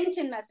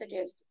LinkedIn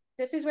messages,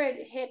 this is where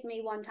it hit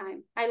me one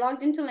time. I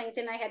logged into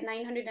LinkedIn, I had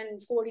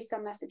 940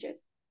 some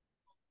messages.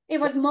 It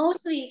was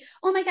mostly,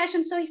 oh my gosh,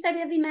 I'm so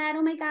excited to be met.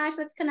 Oh my gosh,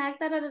 let's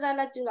connect,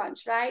 let's do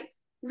lunch, right?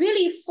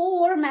 Really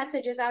 4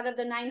 messages out of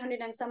the 900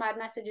 and some odd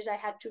messages I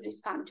had to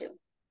respond to.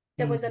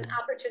 There was an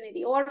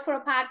opportunity, or for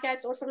a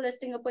podcast, or for a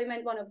listing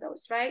appointment, one of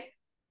those, right?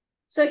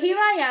 So here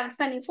I am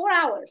spending 4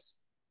 hours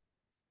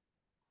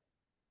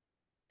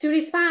to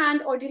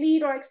respond or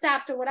delete or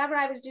accept or whatever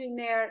I was doing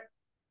there.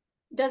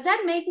 Does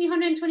that make me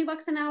 120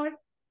 bucks an hour?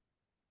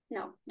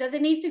 No. Does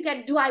it need to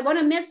get, do I want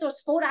to miss those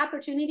 4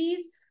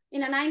 opportunities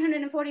in a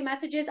 940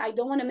 messages? I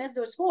don't want to miss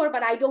those 4,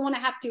 but I don't want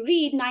to have to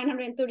read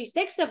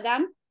 936 of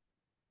them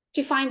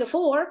to find the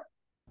 4.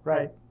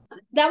 Right.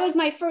 That was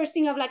my first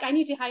thing of like, I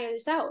need to hire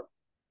this out.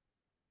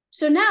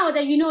 So now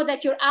that you know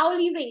that your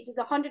hourly rate is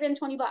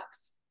 120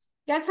 bucks,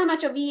 guess how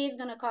much a VA is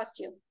going to cost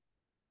you?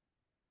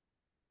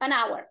 An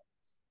hour,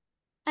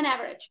 an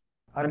average.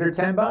 Under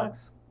 10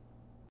 bucks.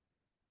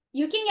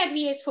 You can get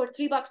VAs for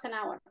 $3 an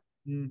hour.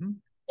 Mm-hmm.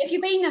 If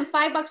you're paying them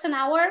 $5 an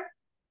hour,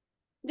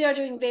 they're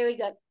doing very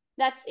good.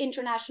 That's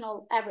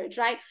international average,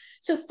 right?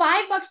 So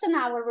 $5 an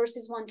hour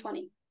versus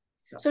 120.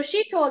 Yeah. So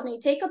she told me,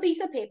 take a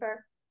piece of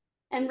paper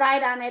and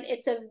write on it,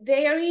 it's a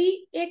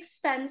very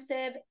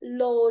expensive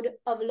load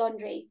of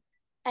laundry,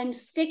 and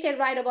stick it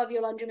right above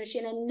your laundry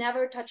machine and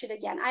never touch it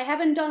again. I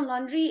haven't done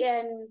laundry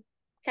in,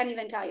 can't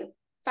even tell you,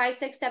 5,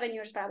 6, 7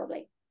 years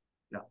probably.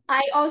 Yeah.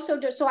 I also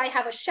do, so I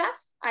have a chef,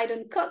 I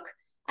don't cook.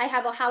 I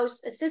have a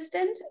house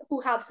assistant who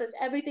helps us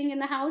everything in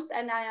the house.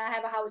 And I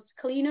have a house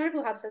cleaner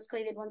who helps us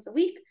clean it once a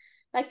week,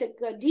 like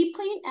the deep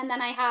clean. And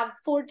then I have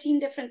 14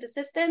 different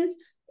assistants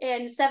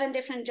in 7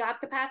 different job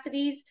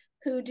capacities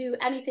who do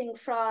anything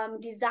from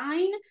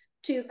design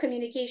to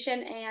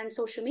communication and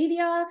social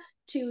media,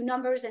 to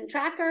numbers and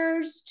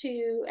trackers,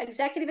 to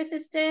executive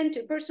assistant,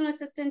 to personal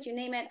assistant, you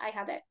name it, I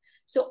have it.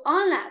 So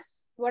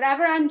unless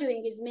whatever I'm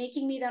doing is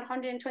making me that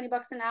 120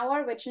 bucks an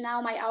hour, which now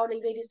my hourly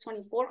rate is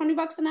 2,400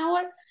 bucks an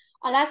hour,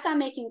 unless I'm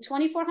making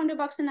 2,400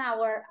 bucks an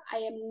hour, I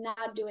am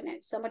not doing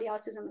it. Somebody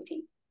else is on my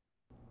team.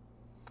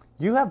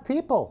 You have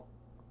people.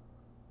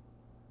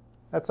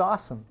 That's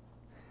awesome.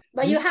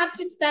 But you have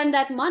to spend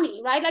that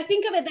money, right? Like,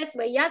 think of it this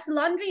way. Yes,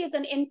 laundry is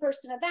an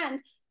in-person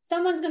event.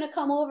 Someone's going to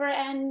come over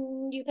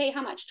and you pay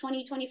how much?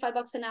 20, 25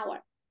 bucks an hour.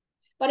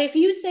 But if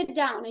you sit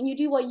down and you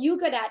do what you're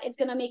good at, it's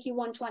going to make you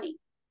 120.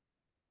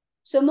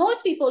 So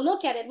most people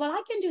look at it, well,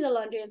 I can do the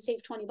laundry and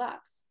save 20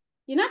 bucks.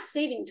 You're not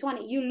saving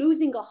 20, you're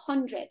losing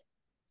 100.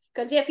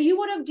 Because if you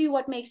would have do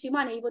what makes you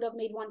money, you would have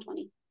made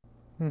 120.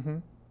 Mm-hmm.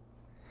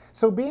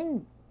 So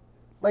being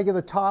like in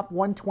the top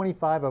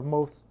 125 of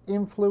most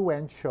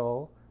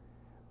influential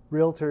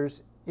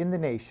realtors in the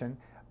nation,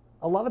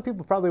 a lot of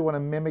people probably want to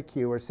mimic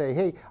you or say,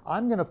 hey,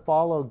 I'm going to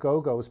follow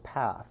Gogo's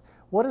path.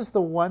 What is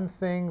the one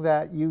thing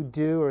that you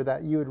do or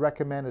that you would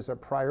recommend as a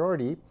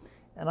priority?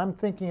 And I'm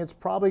thinking it's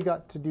probably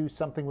got to do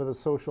something with a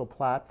social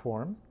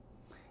platform.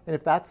 And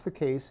if that's the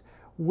case,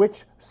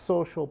 which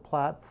social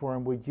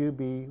platform would you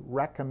be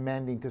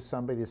recommending to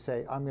somebody to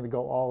say, I'm going to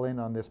go all in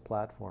on this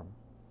platform?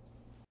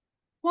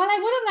 Well, I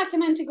wouldn't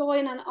recommend to go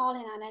in on all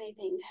in on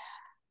anything.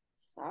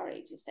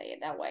 Sorry to say it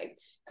that way,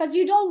 because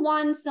you don't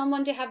want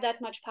someone to have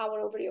that much power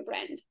over your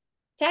brand.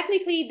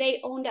 Technically,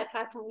 they own that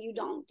platform. You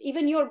don't.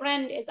 Even your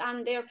brand is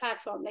on their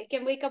platform. They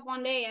can wake up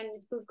one day and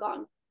it's poof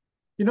gone.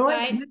 You know what?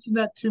 Right? You mentioned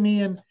that to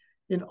me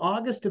in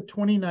August of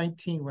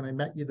 2019 when I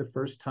met you the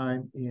first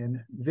time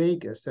in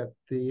Vegas at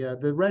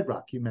the Red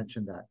Rock. You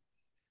mentioned that.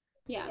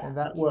 Yeah. And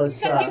that was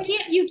because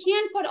you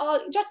can't put all,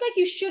 just like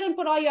you shouldn't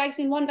put all your eggs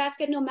in one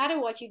basket no matter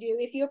what you do.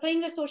 If you're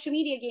playing a social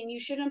media game, you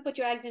shouldn't put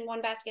your eggs in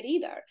one basket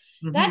either.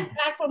 Mhm. That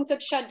platform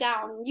could shut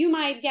down. You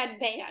might get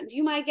banned.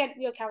 You might get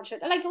your account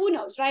shut. Like, who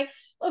knows, right?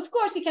 Of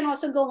course, it can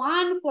also go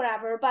on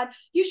forever, but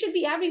you should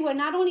be everywhere.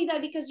 Not only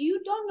that, because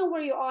you don't know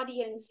where your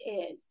audience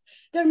is.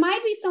 There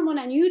might be someone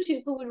on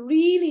YouTube who would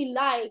really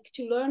like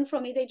to learn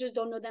from me. They just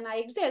don't know that I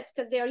exist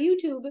because they are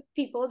YouTube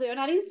people. They're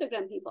not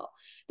Instagram people.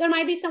 There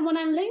might be someone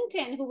on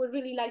LinkedIn who would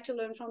really like to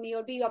learn from me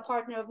or be a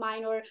partner of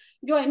mine or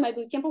join my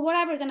bootcamp or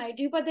whatever than I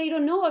do, but they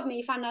don't know of me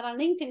if I'm not on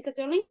LinkedIn because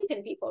they're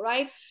LinkedIn people,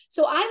 right?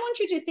 So I want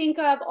you to think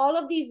of all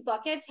of these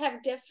buckets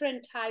have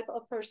different type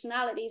of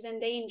personalities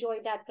and they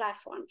enjoy that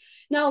platform.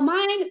 Now,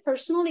 mine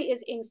personally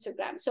is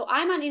Instagram. So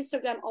I'm on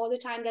Instagram all the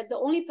time. That's the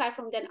only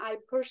platform that I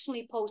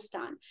personally post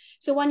on.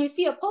 So when you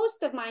see a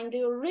post of mine,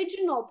 the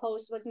original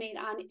post was made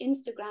on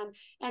Instagram.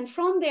 And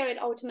from there,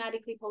 it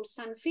automatically posts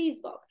on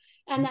Facebook.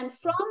 And then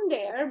from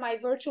there, my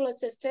virtual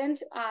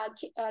assistant,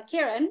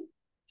 Karen,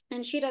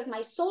 and she does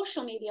my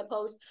social media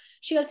posts.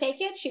 She'll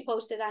take it. She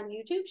posted on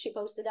YouTube. She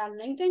posted on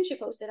LinkedIn. She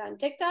posted on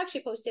TikTok.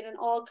 She posted in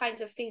all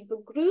kinds of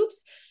Facebook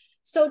groups.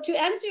 So to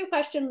answer your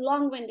question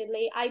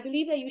long-windedly, I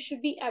believe that you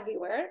should be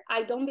everywhere.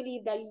 I don't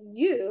believe that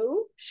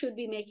you should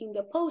be making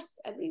the posts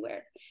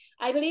everywhere.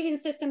 I believe in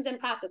systems and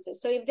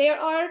processes. So if there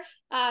are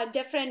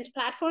different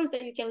platforms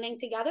that you can link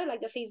together,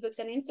 like the Facebooks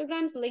and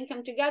Instagrams, link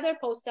them together,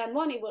 post on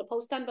one, it will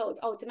post on both.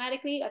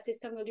 Automatically, a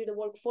system will do the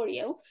work for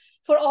you.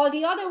 For all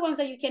the other ones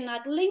that you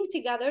cannot link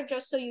together,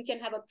 just so you can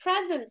have a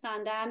presence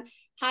on them,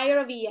 hire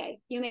a VA.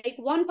 You make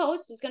one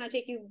post, it's going to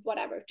take you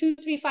whatever, 2,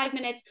 3, 5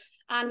 minutes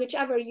on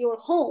whichever your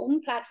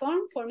home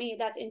platform. For me,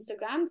 that's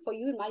Instagram. For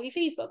you, it might be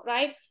Facebook,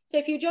 right? So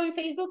if you join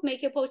Facebook,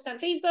 make your post on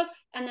Facebook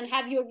and then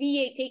have your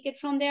VA take it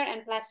from there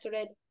and plaster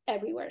it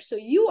everywhere. So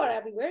you are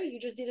everywhere. You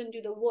just didn't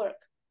do the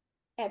work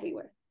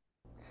everywhere.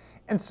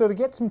 And so to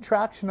get some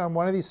traction on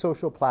one of these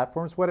social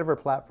platforms, whatever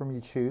platform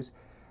you choose,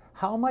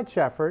 how much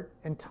effort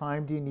and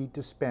time do you need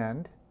to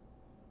spend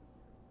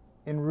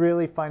in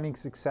really finding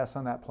success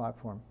on that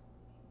platform?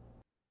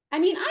 I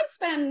mean, I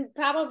spend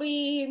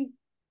probably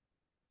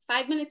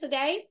 5 minutes a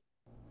day.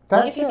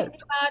 That's it.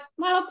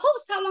 Well, a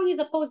post, how long is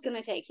a post going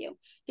to take you?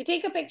 You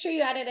take a picture,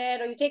 you edit it,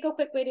 or you take a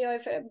quick video.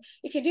 If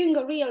you're doing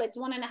a reel, it's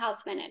 1.5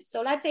 minutes.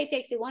 So let's say it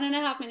takes you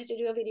 1.5 minutes to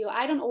do a video.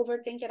 I don't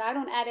overthink it. I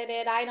don't edit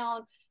it. I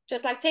don't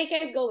just like take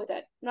it, go with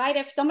it, right?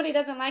 If somebody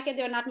doesn't like it,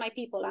 they're not my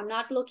people. I'm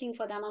not looking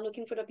for them. I'm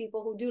looking for the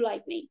people who do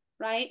like me,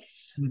 right?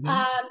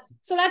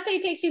 So let's say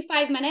it takes you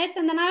 5 minutes,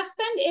 and then I'll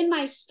spend in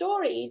my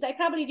stories. I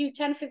probably do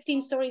 10,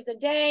 15 stories a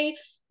day,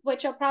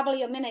 which are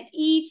probably a minute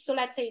each. So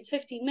let's say it's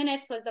 15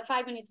 minutes plus the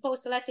 5 minutes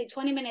post. So let's say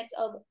 20 minutes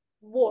of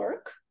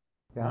work.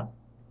 Yeah.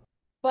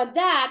 But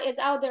that is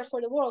out there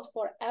for the world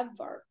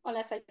forever,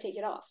 unless I take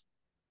it off.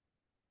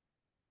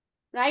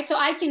 Right? So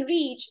I can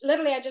reach,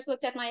 literally, I just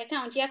looked at my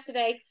account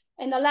yesterday.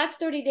 In the last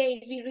 30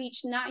 days, we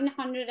reached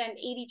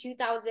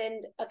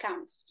 982,000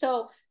 accounts.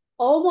 So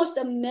almost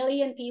 1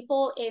 million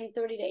people in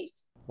 30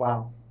 days.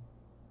 Wow.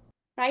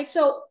 Right?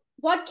 So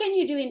what can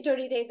you do in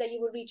 30 days that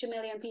you would reach 1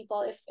 million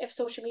people if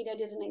social media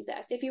didn't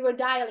exist? If you were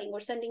dialing or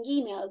sending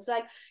emails,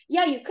 like,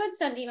 yeah, you could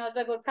send emails,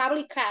 but it would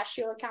probably crash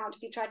your account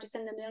if you tried to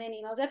send 1 million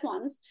emails at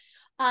once.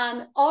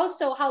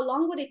 Also, how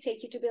long would it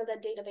take you to build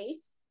that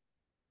database?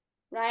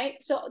 Right?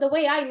 So the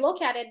way I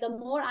look at it, the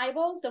more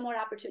eyeballs, the more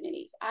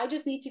opportunities. I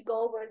just need to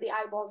go where the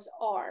eyeballs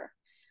are.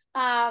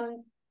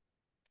 And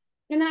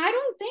I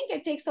don't think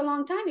it takes a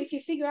long time if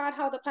you figure out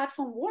how the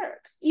platform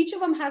works. Each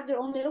of them has their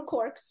own little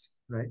quirks.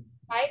 Right.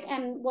 Right?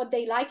 And what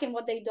they like and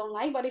what they don't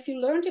like. But if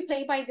you learn to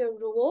play by the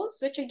rules,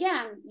 which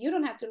again, you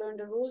don't have to learn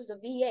the rules, the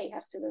VA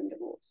has to learn the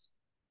rules.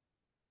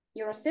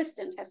 Your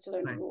assistant has to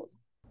learn the rules.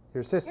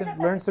 Your assistant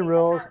learns the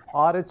rules,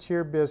 audits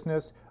your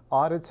business,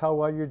 audits how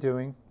well you're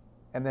doing,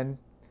 and then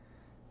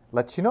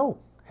lets you know,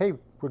 hey,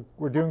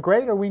 we're doing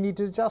great or we need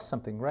to adjust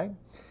something, right?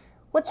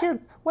 What's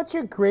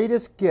your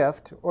greatest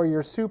gift or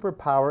your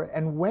superpower,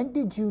 and when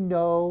did you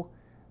know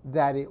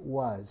that it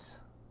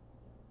was?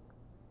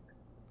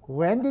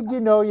 When did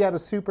you know you had a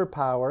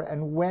superpower,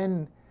 and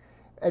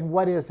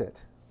what is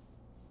it?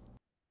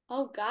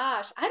 Oh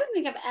gosh, I don't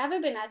think I've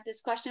ever been asked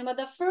this question, but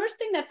the first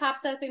thing that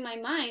pops up in my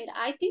mind,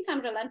 I think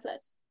I'm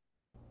relentless.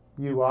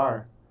 You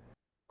are.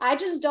 I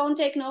just don't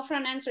take no for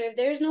an answer. If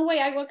there's no way,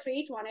 I will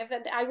create one. If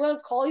I will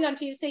call you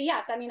until you say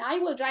yes. I mean, I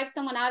will drive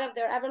someone out of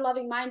their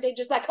ever-loving mind. They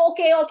just like,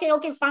 okay,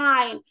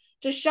 fine.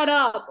 Just shut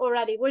up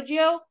already, would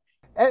you?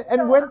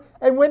 And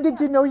when did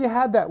you know you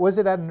had that? Was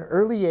it at an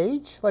early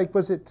age? Like,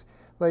 was it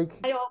like?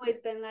 I've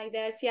always been like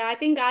this. Yeah, I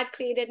think God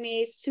created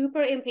me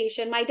super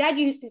impatient. My dad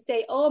used to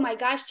say, oh my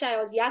gosh,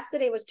 child,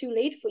 yesterday was too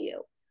late for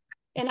you.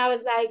 And I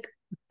was like,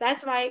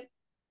 that's right.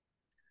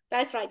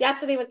 That's right.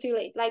 Yesterday was too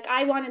late. Like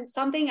I wanted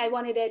something, I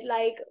wanted it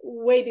like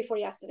way before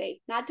yesterday.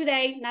 Not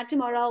today, not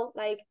tomorrow.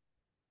 Like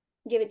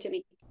give it to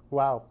me.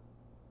 Wow.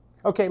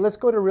 Okay, let's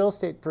go to real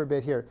estate for a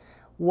bit here.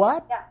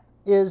 What Yeah.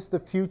 is the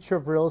future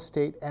of real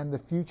estate and the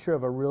future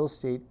of a real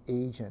estate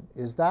agent?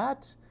 Is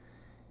that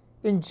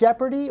in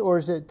jeopardy, or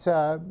is it?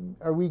 Are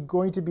we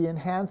going to be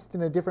enhanced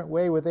in a different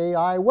way with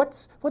AI?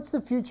 What's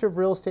the future of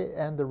real estate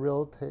and the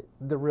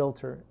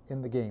realtor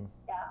in the game?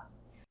 Yeah.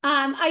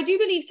 I do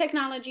believe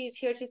technology is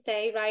here to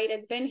stay, right?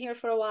 It's been here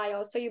for a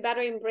while, so you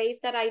better embrace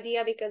that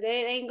idea because it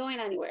ain't going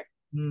anywhere.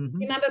 Mm-hmm.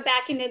 Remember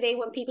back in the day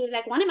when people was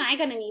like, what am I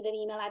going to need an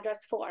email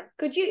address for?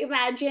 Could you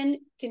imagine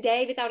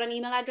today without an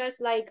email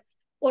address, like,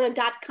 or a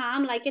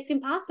 .com? Like, it's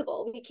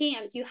impossible. We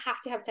can't. You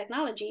have to have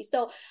technology.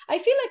 So I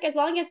feel like as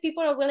long as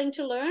people are willing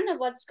to learn of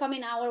what's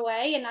coming our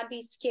way and not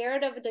be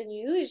scared of the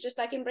new, it's just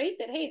like embrace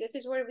it. Hey, this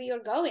is where we are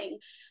going.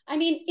 I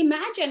mean,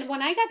 imagine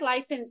when I got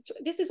licensed,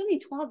 this is only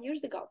 12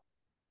 years ago.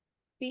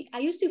 I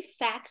used to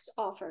fax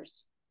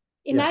offers.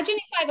 Imagine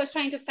if I was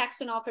trying to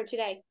fax an offer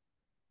today.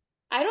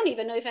 I don't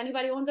even know if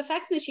anybody owns a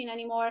fax machine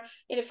anymore.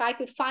 And if I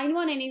could find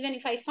one, and even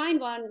if I find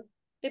one,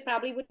 they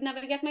probably would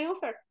never get my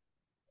offer.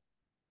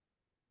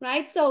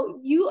 Right? So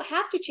you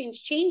have to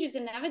change. Change is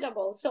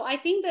inevitable. So I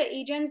think the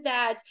agents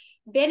that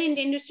been in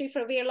the industry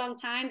for a very long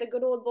time, the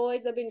good old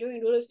boys that have been doing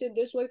real estate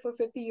this way for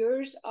 50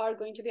 years are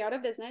going to be out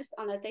of business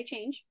unless they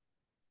change.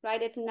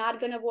 Right? It's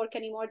not going to work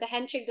anymore. The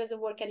handshake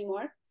doesn't work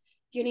anymore.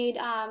 You need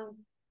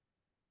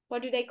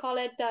what do they call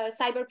it?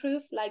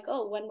 Cyberproof, like,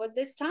 oh, when was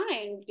this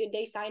time? Did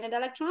they sign it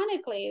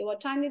electronically?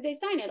 What time did they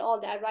sign it? All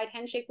that, right?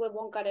 Handshake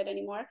won't cut it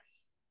anymore.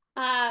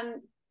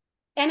 And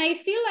I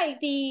feel like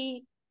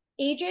the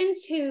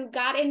agents who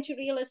got into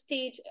real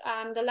estate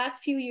the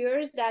last few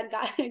years that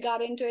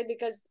got into it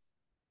because,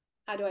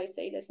 how do I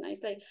say this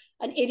nicely?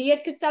 An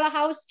idiot could sell a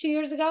house 2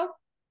 years ago,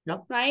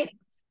 Yep. right?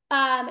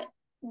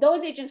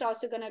 Those agents are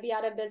also going to be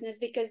out of business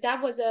because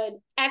that was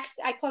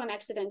I call them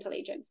accidental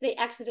agents. They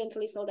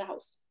accidentally sold the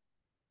house.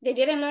 They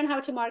didn't learn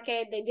how to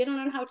market. They didn't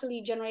learn how to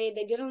lead generate.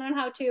 They didn't learn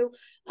how to,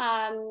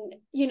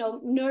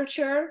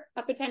 nurture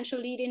a potential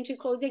lead into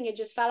closing. It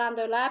just fell on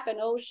their lap and,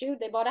 oh, shoot,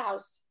 they bought a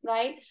house,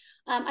 right?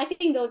 I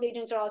think those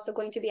agents are also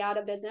going to be out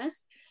of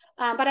business.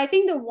 But I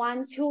think the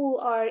ones who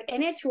are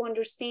in it, who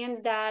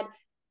understands that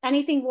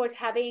anything worth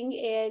having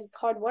is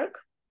hard work.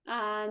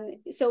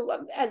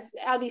 So as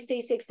Albie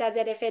Stasic says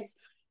it, if it's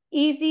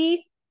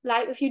easy,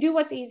 like if you do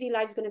what's easy,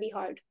 life's going to be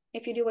hard.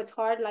 If you do what's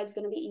hard, life's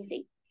going to be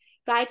easy.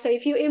 Right? So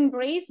if you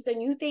embrace the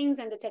new things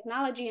and the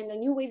technology and the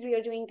new ways we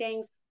are doing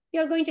things,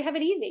 you're going to have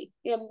it easy.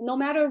 No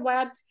matter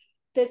what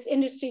this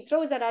industry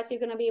throws at us, you're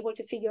going to be able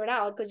to figure it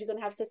out because you're going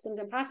to have systems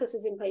and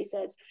processes in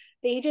places.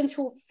 The agents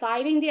who are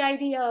fighting the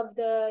idea of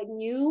the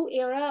new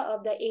era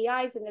of the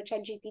AIs and the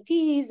chat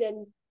GPTs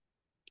and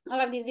all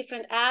of these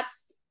different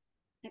apps,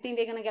 I think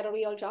they're going to get a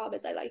real job,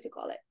 as I like to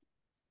call it.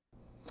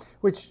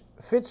 Which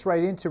fits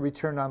right into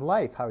return on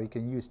life, how you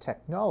can use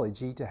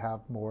technology to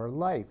have more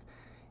life.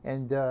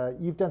 And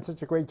you've done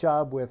such a great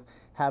job with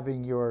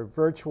having your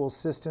virtual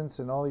assistants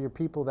and all your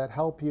people that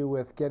help you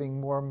with getting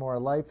more and more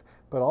life,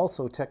 but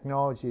also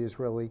technology is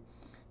really,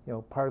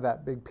 part of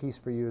that big piece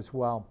for you as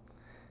well.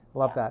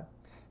 Love that.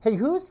 Hey,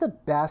 who's the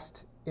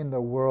best in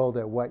the world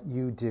at what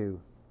you do?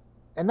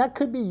 And that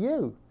could be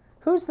you.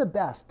 Who's the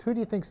best? Who do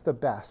you think's the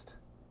best?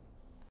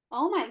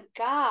 Oh my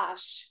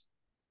gosh.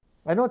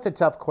 I know it's a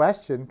tough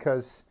question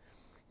because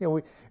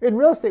in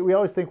real estate, we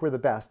always think we're the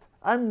best.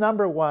 I'm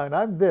number one.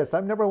 I'm this.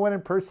 I'm number one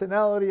in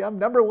personality. I'm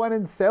number one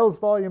in sales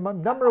volume.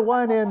 I'm number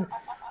one in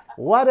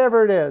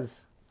whatever it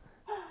is.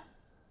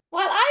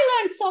 Well, I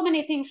learned so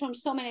many things from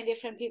so many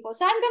different people.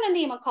 So I'm going to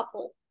name a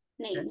couple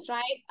names,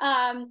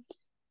 right?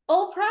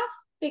 Oprah,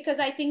 because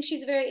I think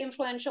she's very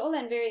influential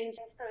and very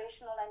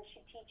inspirational and she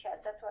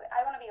teaches. That's what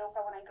I want to be.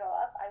 Oprah when I grow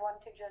up. I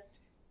want to just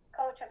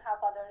coach and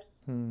help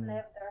others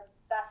live their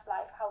best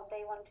life how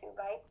they want to,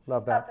 right?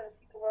 Love that. Help them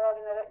see the world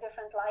in a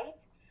different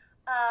light.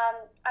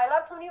 I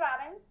love Tony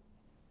Robbins.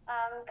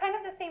 Kind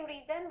of the same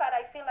reason, but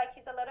I feel like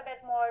he's a little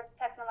bit more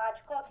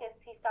technological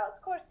because he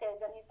sells courses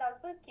and he sells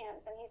boot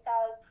camps and he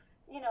sells,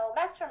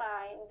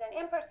 masterminds and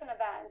in-person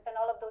events and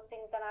all of those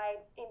things that I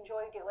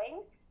enjoy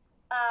doing.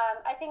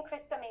 I think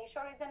Krista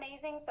Mashore is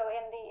amazing. So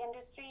in the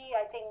industry,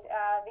 I think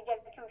we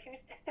get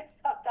confused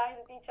sometimes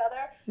with each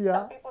other.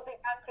 Yeah. Some people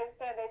think I'm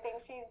Krista and they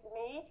think she's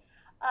me.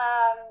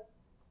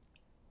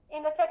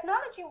 In the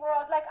technology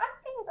world, I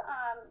think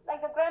like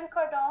the Grant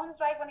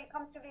Cardones, right, when it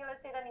comes to real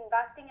estate and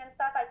investing and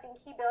stuff, I think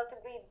he built a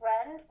great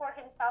brand for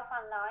himself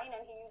online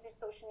and he uses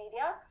social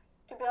media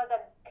to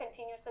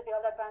continuously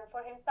build a brand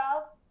for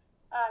himself.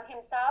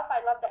 I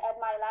love the Ed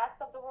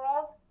Milats of the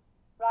world,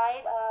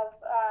 right, of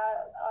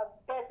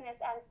business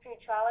and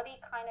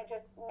spirituality kind of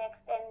just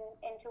mixed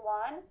into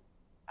one.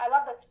 I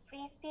love those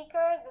free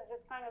speakers that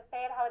just kind of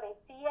say it how they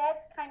see it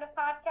kind of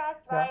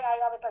podcast, right? Yeah. I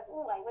always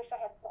ooh, I wish I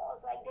had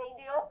balls like they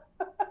do.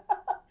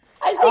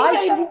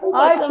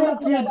 I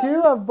think you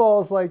do have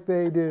balls like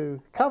they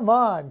do. Come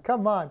on.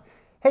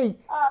 Hey.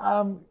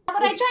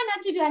 But I try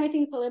not to do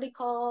anything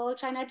political,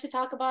 try not to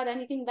talk about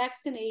anything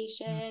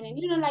vaccination.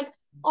 And,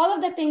 all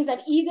of the things that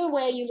either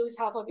way you lose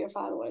half of your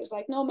followers,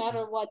 like no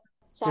matter what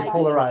You're side you try.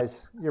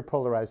 polarized. You're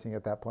polarizing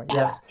at that point.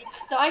 Yeah. Yes.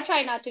 So I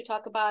try not to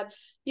talk about,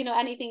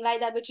 anything like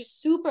that, which is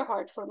super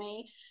hard for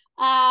me.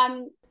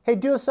 Hey,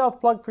 do a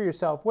self plug for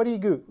yourself. What do you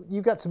do?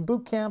 You got some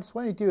boot camps.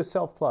 Why don't you do a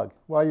self plug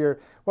while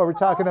we're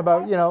talking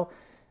about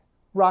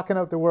rocking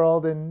out the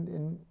world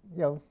and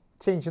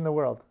changing the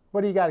world?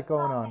 What do you got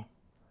going on?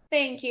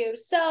 Thank you.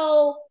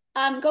 So,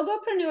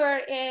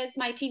 Gogopreneur is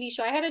my TV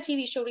show. I had a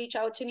TV show reach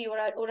out to me, or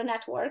a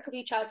network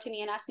reach out to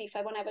me and ask me if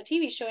I want to have a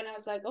TV show, and I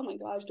was like, oh my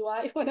gosh, do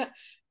I want to?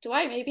 Do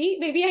I?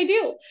 Maybe I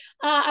do.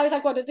 I was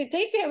like, what does it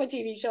take to have a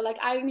TV show? Like,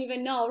 I don't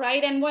even know,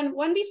 right? And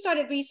when we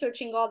started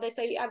researching all this,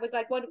 I was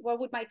like, what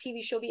would my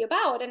TV show be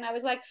about? And I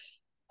was like,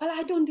 well,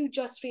 I don't do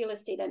just real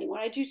estate anymore.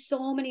 I do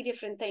so many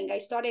different things. I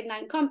started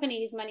 9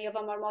 companies. Many of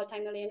them are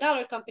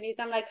multi-million-dollar companies.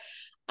 I'm like,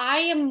 I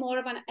am more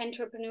of an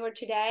entrepreneur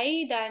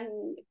today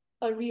than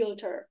a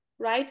realtor,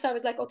 right? So I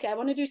was like, okay, I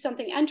want to do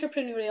something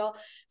entrepreneurial.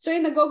 So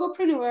in the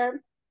Gogopreneur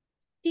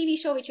TV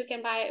show, which you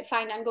can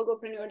find on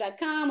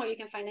gogopreneur.com, or you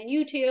can find on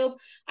YouTube,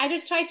 I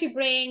just try to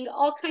bring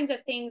all kinds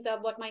of things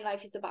of what my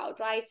life is about,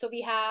 right? So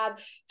we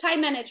have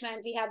time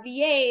management, we have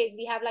VAs,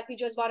 we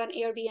just bought an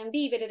Airbnb,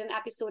 we did an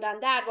episode on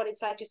that, what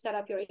it's like to set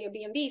up your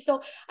Airbnb.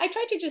 So I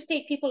try to just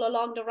take people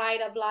along the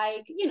ride of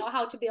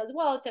how to build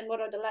wealth and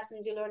what are the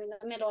lessons we learn in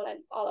the middle and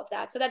all of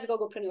that. So that's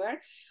Gogopreneur.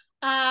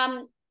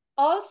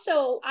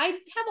 Also, I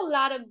have a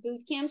lot of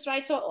boot camps,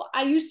 right? So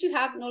I used to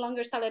have, no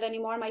longer sell it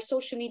anymore, my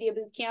social media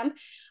boot camp.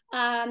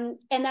 And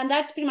then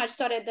that's pretty much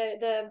started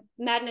the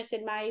madness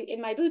in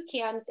my boot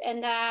camps.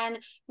 And then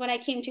when I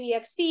came to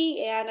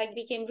EXP and I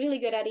became really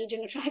good at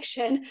agent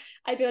attraction,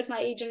 I built my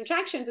agent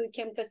attraction boot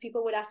camp because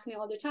people would ask me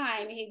all the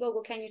time, hey,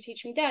 Gogo, can you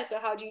teach me this? Or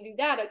how do you do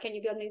that? Or can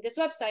you build me this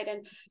website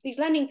and these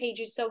landing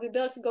pages? So we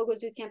built Gogo's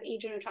bootcamp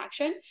agent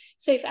attraction.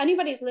 So if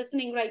anybody's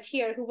listening right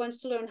here who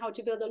wants to learn how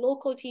to build a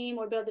local team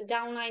or build a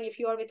downline, if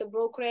you are with a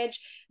brokerage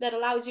that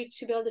allows you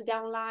to build a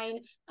downline,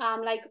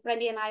 like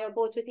Brandy and I are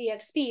both with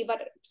EXP,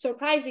 but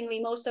surprisingly,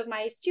 most of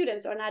my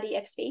students are not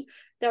EXP.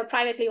 They're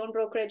privately owned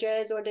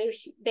brokerages or they're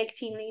big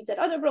team leads at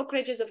other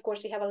brokerages. Of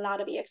course, we have a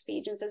lot of EXP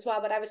agents as well,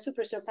 but I was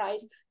super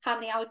surprised how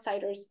many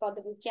outsiders bought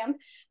the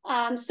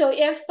bootcamp. So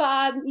if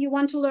you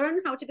want to learn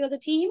how to build a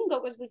team,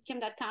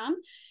 gogosbootcamp.com.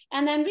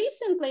 And then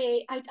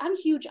recently, I'm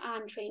huge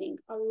on training,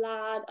 a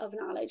lot of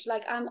knowledge.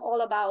 Like I'm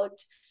all about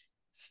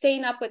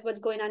staying up with what's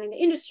going on in the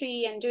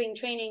industry and doing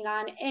training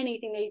on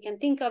anything that you can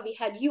think of. We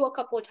had you a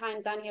couple of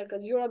times on here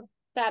because you're a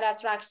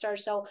badass rock star.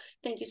 So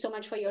thank you so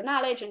much for your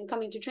knowledge and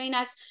coming to train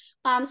us.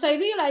 So I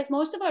realized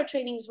most of our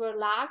trainings were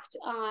locked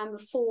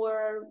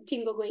for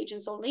Team Gogo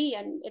agents only.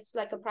 And it's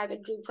like a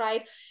private group,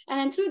 right? And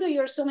then through the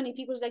years, so many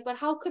people's like, but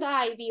how could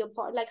I be a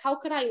part? Like, how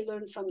could I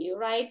learn from you,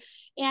 right?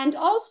 And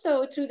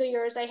also through the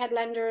years, I had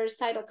lenders,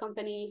 title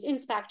companies,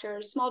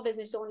 inspectors, small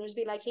business owners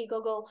be like, hey,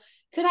 Gogo,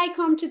 could I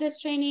come to this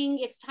training?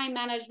 It's time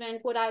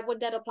management. Would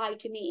that apply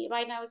to me,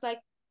 right? And I was like,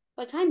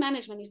 well, time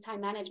management is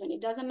time management.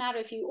 It doesn't matter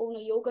if you own a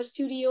yoga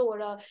studio or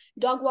a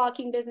dog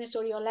walking business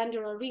or you're a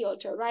lender or a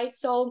realtor, right?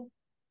 So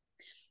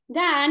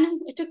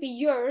then it took me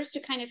years to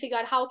kind of figure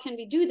out how can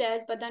we do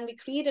this, but then we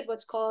created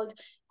what's called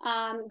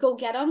Go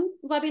Get 'em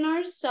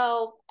webinars.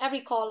 So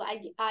every call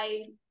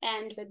I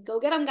end with Go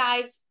Get 'em,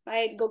 guys,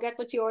 right? Go get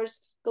what's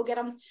yours. Go get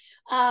them.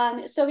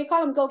 So we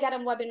call them Go Get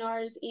 'em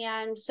webinars.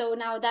 And so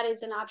now that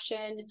is an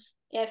option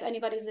if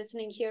anybody's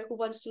listening here who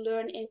wants to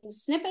learn in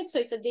snippets. So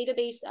it's a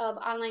database of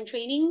online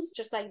trainings,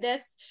 just like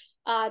this,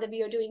 that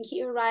we are doing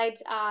here, right?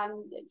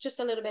 Just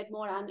a little bit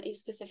more on a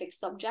specific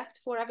subject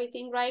for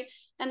everything, right?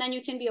 And then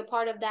you can be a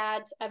part of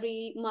that.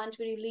 Every month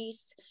we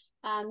release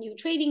new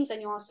trainings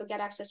and you also get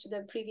access to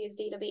the previous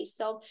database.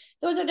 So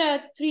those are the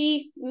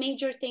 3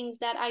 major things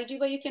that I do,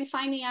 but you can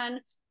find me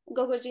on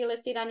Gogo's Real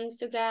Estate on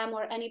Instagram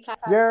or any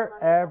platform.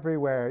 You're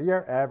everywhere.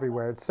 You're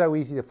everywhere. It's so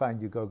easy to find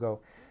you,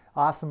 Gogo.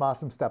 Awesome,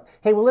 awesome stuff.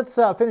 Hey, well, let's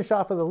finish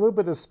off with a little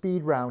bit of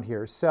speed round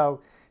here.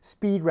 So,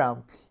 speed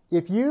round.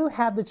 If you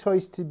had the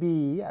choice to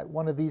be at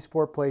one of these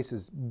 4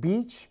 places,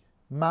 beach,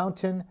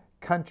 mountain,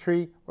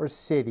 country, or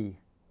city,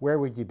 where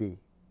would you be?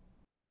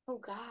 Oh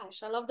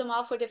gosh, I love them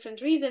all for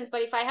different reasons,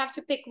 but if I have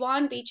to pick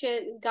one, beach,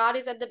 God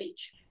is at the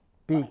beach.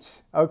 Beach.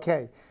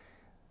 Okay.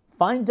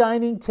 Fine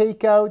dining,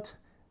 takeout,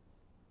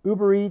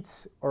 Uber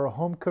Eats, or a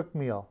home cooked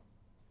meal?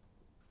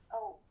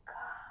 Oh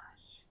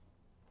gosh.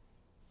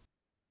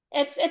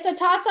 It's a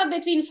toss up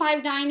between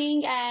fine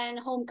dining and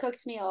home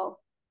cooked meal.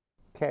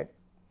 Okay.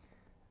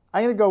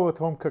 I'm going to go with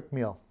home cooked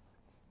meal.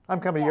 I'm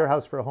coming to your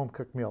house for a home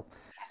cooked meal.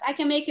 Yes, I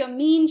can make you a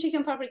mean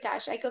chicken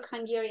paprikash. I cook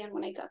Hungarian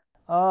when I cook.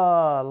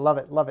 Oh, love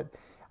it, love it.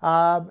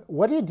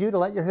 What do you do to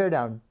let your hair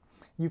down?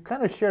 You've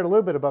kind of shared a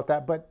little bit about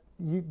that, but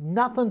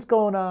nothing's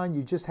going on.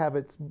 You just have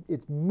it's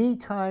me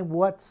time.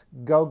 What's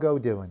Gogo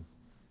doing?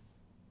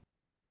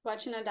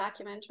 Watching a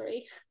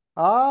documentary.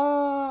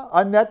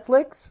 On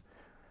Netflix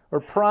or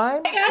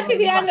Prime? I got to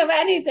the end of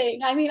anything.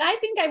 I mean, I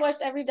think I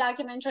watched every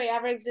documentary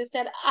ever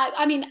existed.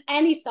 I mean,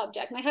 any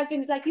subject. My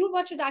husband's like, you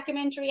watch a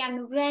documentary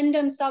on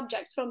random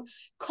subjects from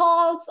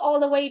cults all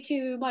the way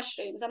to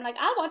mushrooms. I'm like,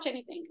 I'll watch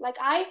anything. Like,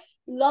 I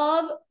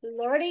love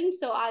learning,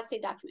 so I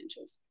say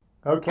documentaries.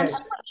 Okay. I'm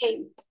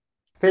sorry.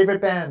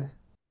 Favorite band?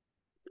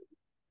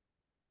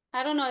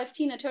 I don't know if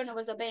Tina Turner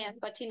was a band,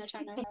 but Tina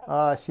Turner.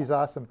 She's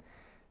awesome.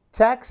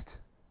 Text,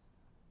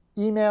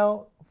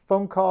 email,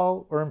 phone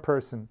call, or in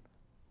person?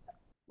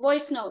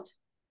 Voice note.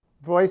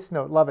 Voice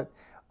note, love it.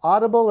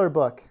 Audible or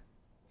book?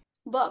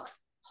 Book.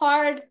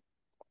 Hard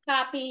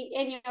copy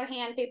in your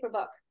hand, paper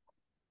book.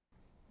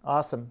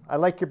 Awesome. I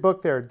like your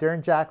book there,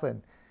 Darren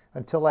Jacklin.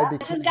 Until I I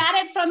became. just got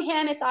it from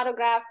him. It's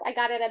autographed. I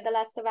got it at the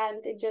last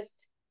event. It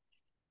just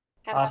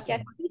haven't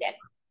yet read it.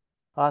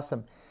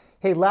 Awesome.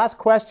 Hey, last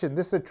question.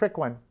 This is a trick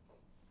one.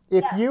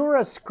 If you were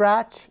a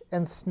scratch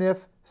and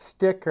sniff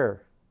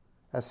sticker,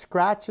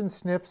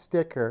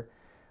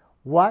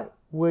 what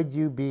would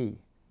you be?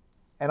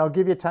 And I'll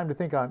give you time to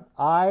think on.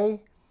 I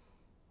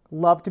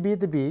love to be at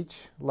the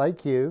beach,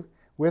 like you,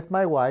 with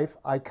my wife.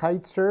 I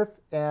kite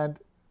surf and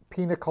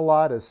pina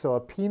coladas. So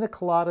a pina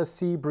colada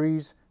sea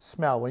breeze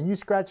smell. When you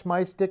scratch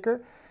my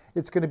sticker,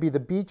 it's going to be the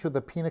beach with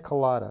a pina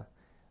colada.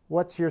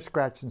 What's your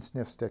scratch and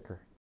sniff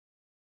sticker?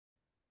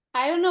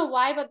 I don't know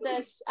why, but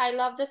I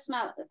love the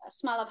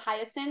smell of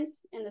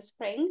hyacinths in the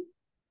spring.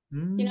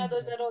 You know,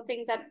 those little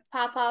things that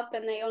pop up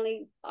and they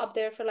only up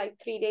there for like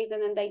 3 days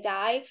and then they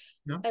die.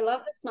 Yeah. I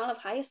love the smell of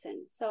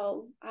hyacinths,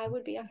 so I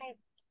would be a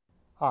hyacinth.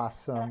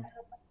 Awesome.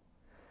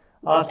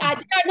 There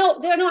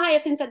are no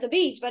hyacinths at the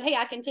beach, but hey,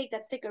 I can take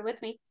that sticker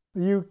with me.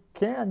 You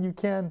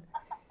can.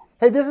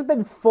 Hey, this has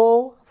been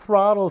Full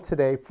Throttle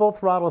today. Full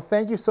Throttle.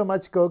 Thank you so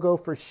much, Gogo,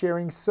 for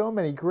sharing so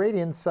many great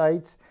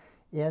insights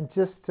and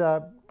just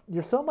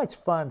you're so much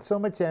fun, so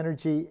much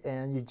energy,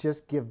 and you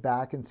just give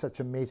back in such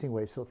amazing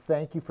ways. So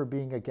thank you for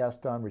being a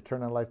guest on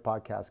Return on Life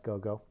podcast,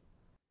 Gogo.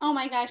 Oh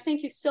my gosh,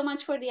 thank you so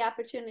much for the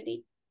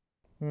opportunity.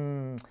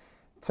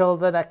 Till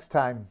the next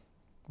time.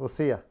 We'll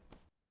see you.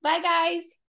 Bye, guys.